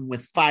mountain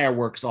with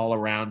fireworks all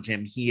around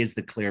him, he is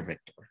the clear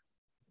victor.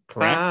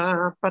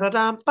 Correct?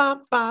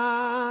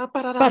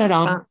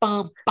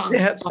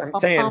 Yes, I'm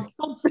saying.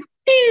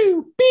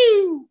 Pew,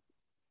 pew.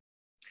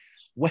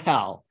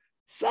 Well,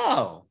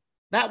 so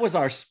that was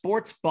our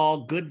sports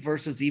ball good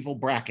versus evil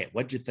bracket.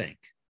 What'd you think?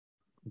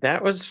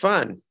 That was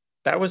fun.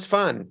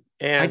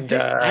 And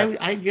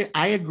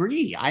I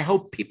agree. I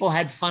hope people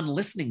had fun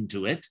listening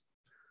to it.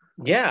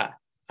 Yeah,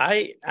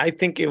 I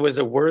think it was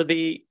a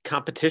worthy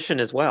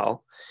competition as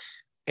well.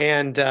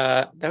 And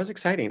that was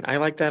exciting. I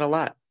like that a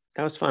lot.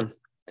 That was fun.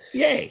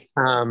 Yay.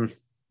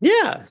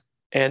 Yeah.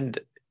 And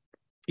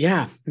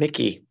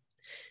Mickey.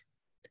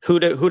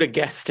 Who'd have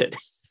guessed it?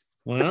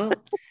 Well,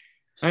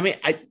 I mean,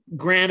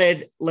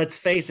 granted, let's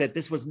face it,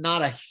 this was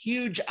not a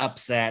huge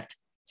upset.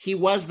 He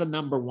was the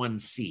number 1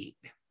 seed.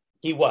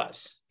 He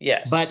was,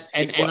 yes. But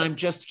and I'm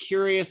just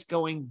curious,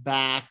 going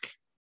back,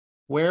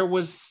 where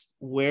was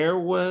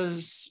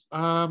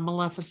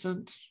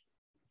Maleficent?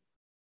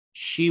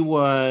 She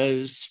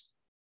was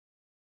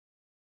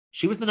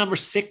the number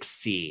 6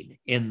 seed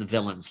in the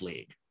Villains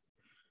League,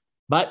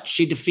 but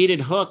she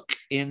defeated Hook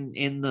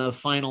in the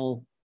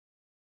final.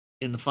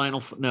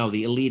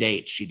 The Elite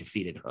 8. She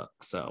defeated Hook.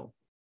 So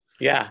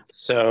you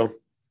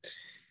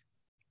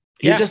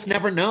just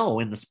never know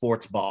in the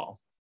sports ball.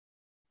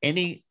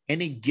 Any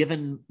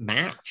given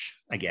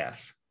match, I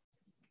guess.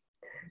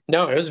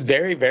 No, it was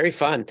very, very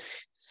fun.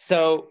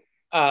 So,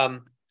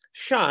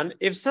 Sean,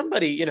 if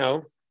somebody,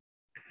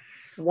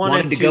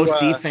 wanted to go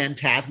see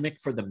Fantasmic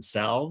for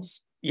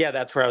themselves. Yeah,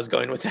 that's where I was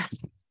going with that.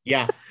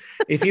 Yeah.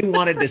 If you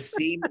wanted to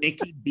see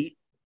Mickey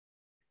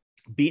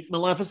beat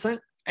Maleficent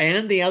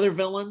and the other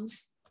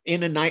villains,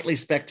 in a nightly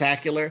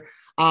spectacular.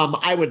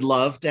 I would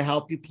love to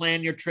help you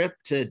plan your trip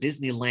to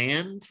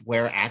Disneyland,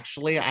 where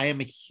actually I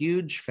am a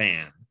huge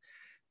fan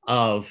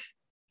of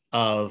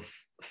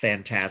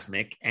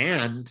Fantasmic,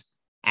 and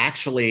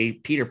actually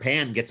Peter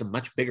Pan gets a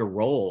much bigger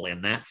role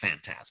in that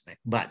Fantasmic.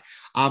 But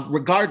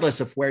regardless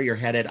of where you're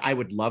headed, I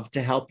would love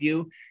to help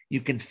you.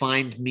 You can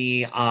find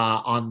me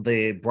on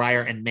the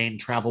Briar and Main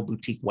Travel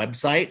Boutique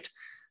website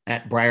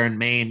at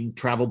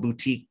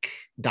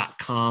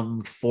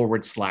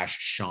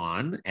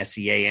briarandmain.com/Sean,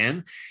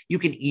 SEAN. You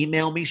can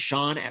email me,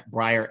 Sean at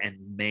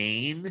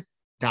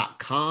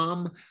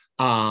briarandmain.com.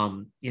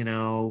 You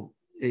know,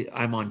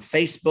 I'm on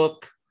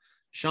Facebook,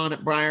 Sean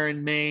at Briar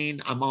and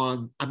Main. I'm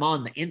on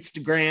the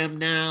Instagram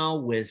now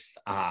with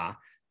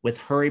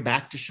Hurry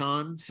Back to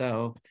Sean.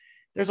 So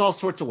there's all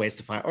sorts of ways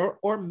to find,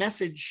 or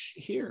message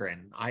here,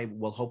 and I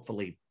will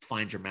hopefully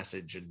find your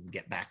message and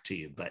get back to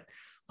you. But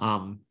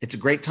it's a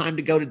great time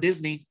to go to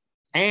Disney.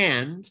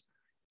 And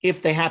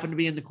if they happen to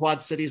be in the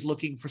Quad Cities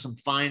looking for some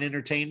fine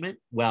entertainment,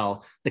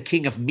 well, the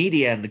king of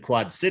media in the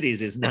Quad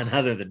Cities is none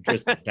other than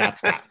Tristan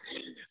Tapscott.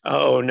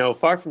 Oh, no,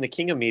 far from the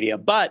king of media.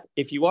 But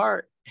if you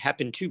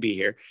happen to be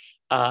here,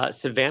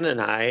 Savannah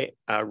and I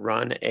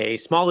run a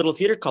small little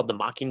theater called the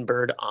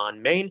Mockingbird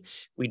on Main.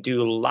 We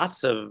do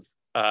lots of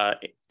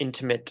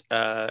intimate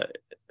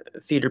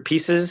theater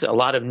pieces, a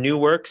lot of new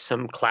work,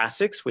 some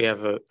classics. We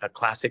have a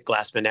classic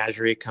Glass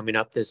Menagerie coming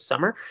up this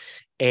summer.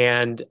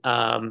 And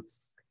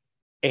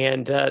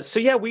so,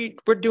 yeah,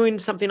 we're doing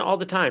something all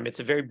the time. It's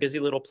a very busy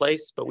little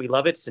place, but we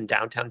love it. It's in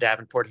downtown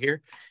Davenport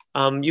here.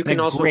 You can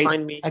also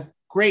find me. A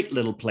great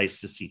little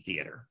place to see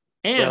theater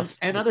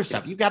and other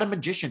stuff. You've got a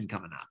magician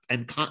coming up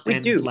and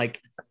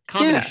like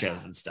comedy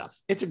shows and stuff.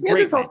 It's a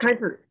great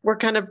we're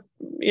kind of,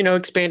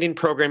 expanding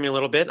programming a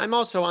little bit. I'm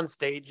also on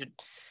stage at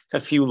a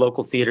few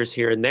local theaters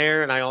here and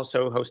there. And I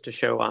also host a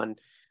show on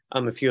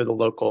a few of the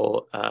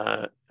local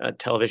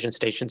television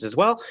stations as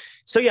well.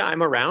 So yeah,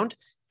 I'm around,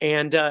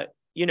 and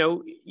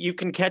you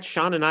can catch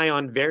Sean and I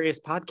on various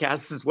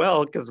podcasts as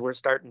well, because we're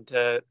starting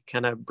to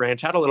kind of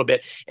branch out a little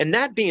bit. And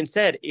that being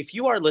said, if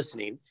you are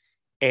listening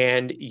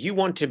and you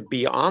want to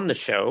be on the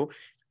show,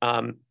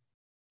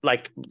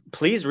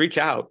 please reach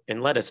out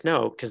and let us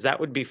know, because that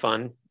would be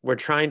fun. We're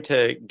trying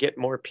to get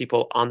more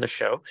people on the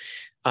show.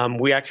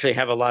 We actually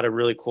have a lot of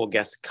really cool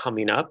guests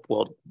coming up.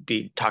 We'll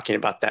be talking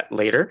about that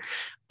later.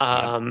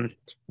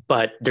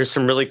 But there's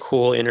some really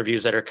cool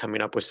interviews that are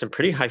coming up with some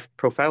pretty high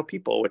profile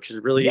people, which is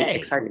really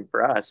exciting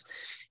for us.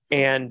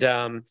 And,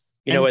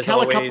 as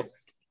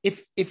always,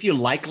 if you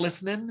like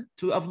listening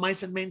to Of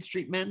Mice and Main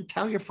Street Men,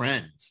 tell your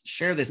friends,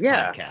 share this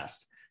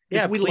podcast.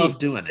 Yeah, we love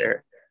doing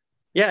it.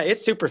 Yeah,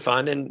 it's super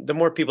fun. And the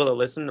more people that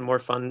listen, the more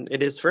fun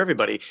it is for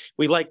everybody.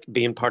 We like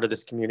being part of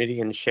this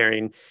community and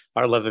sharing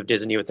our love of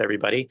Disney with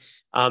everybody.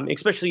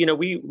 Especially,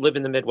 we live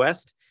in the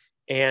Midwest.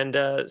 And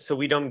so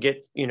we don't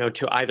get,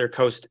 to either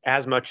coast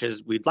as much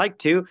as we'd like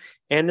to.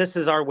 And this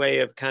is our way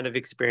of kind of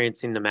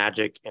experiencing the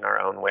magic in our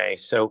own way.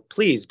 So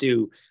please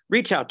do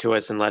reach out to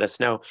us and let us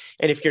know.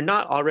 And if you're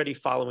not already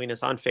following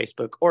us on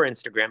Facebook or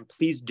Instagram,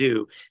 please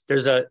do.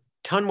 There's a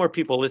ton more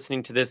people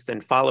listening to this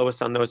than follow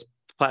us on those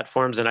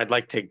platforms, and I'd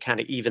like to kind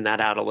of even that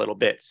out a little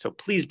bit. So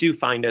please do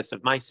find us,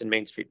 Of Mice and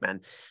Main Street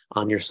Men,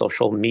 on your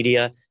social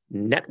media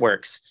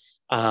networks.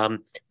 But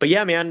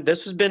yeah, man,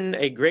 this has been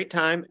a great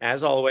time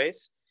as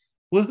always.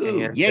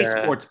 Woohoo! And, yay,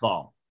 sports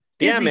ball.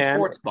 Disney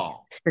sports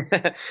ball.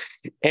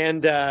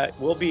 And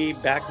we'll be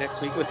back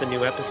next week with a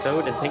new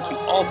episode. And thank you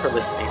all for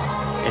listening.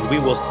 And we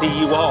will see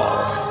you all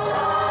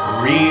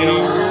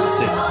real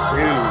soon.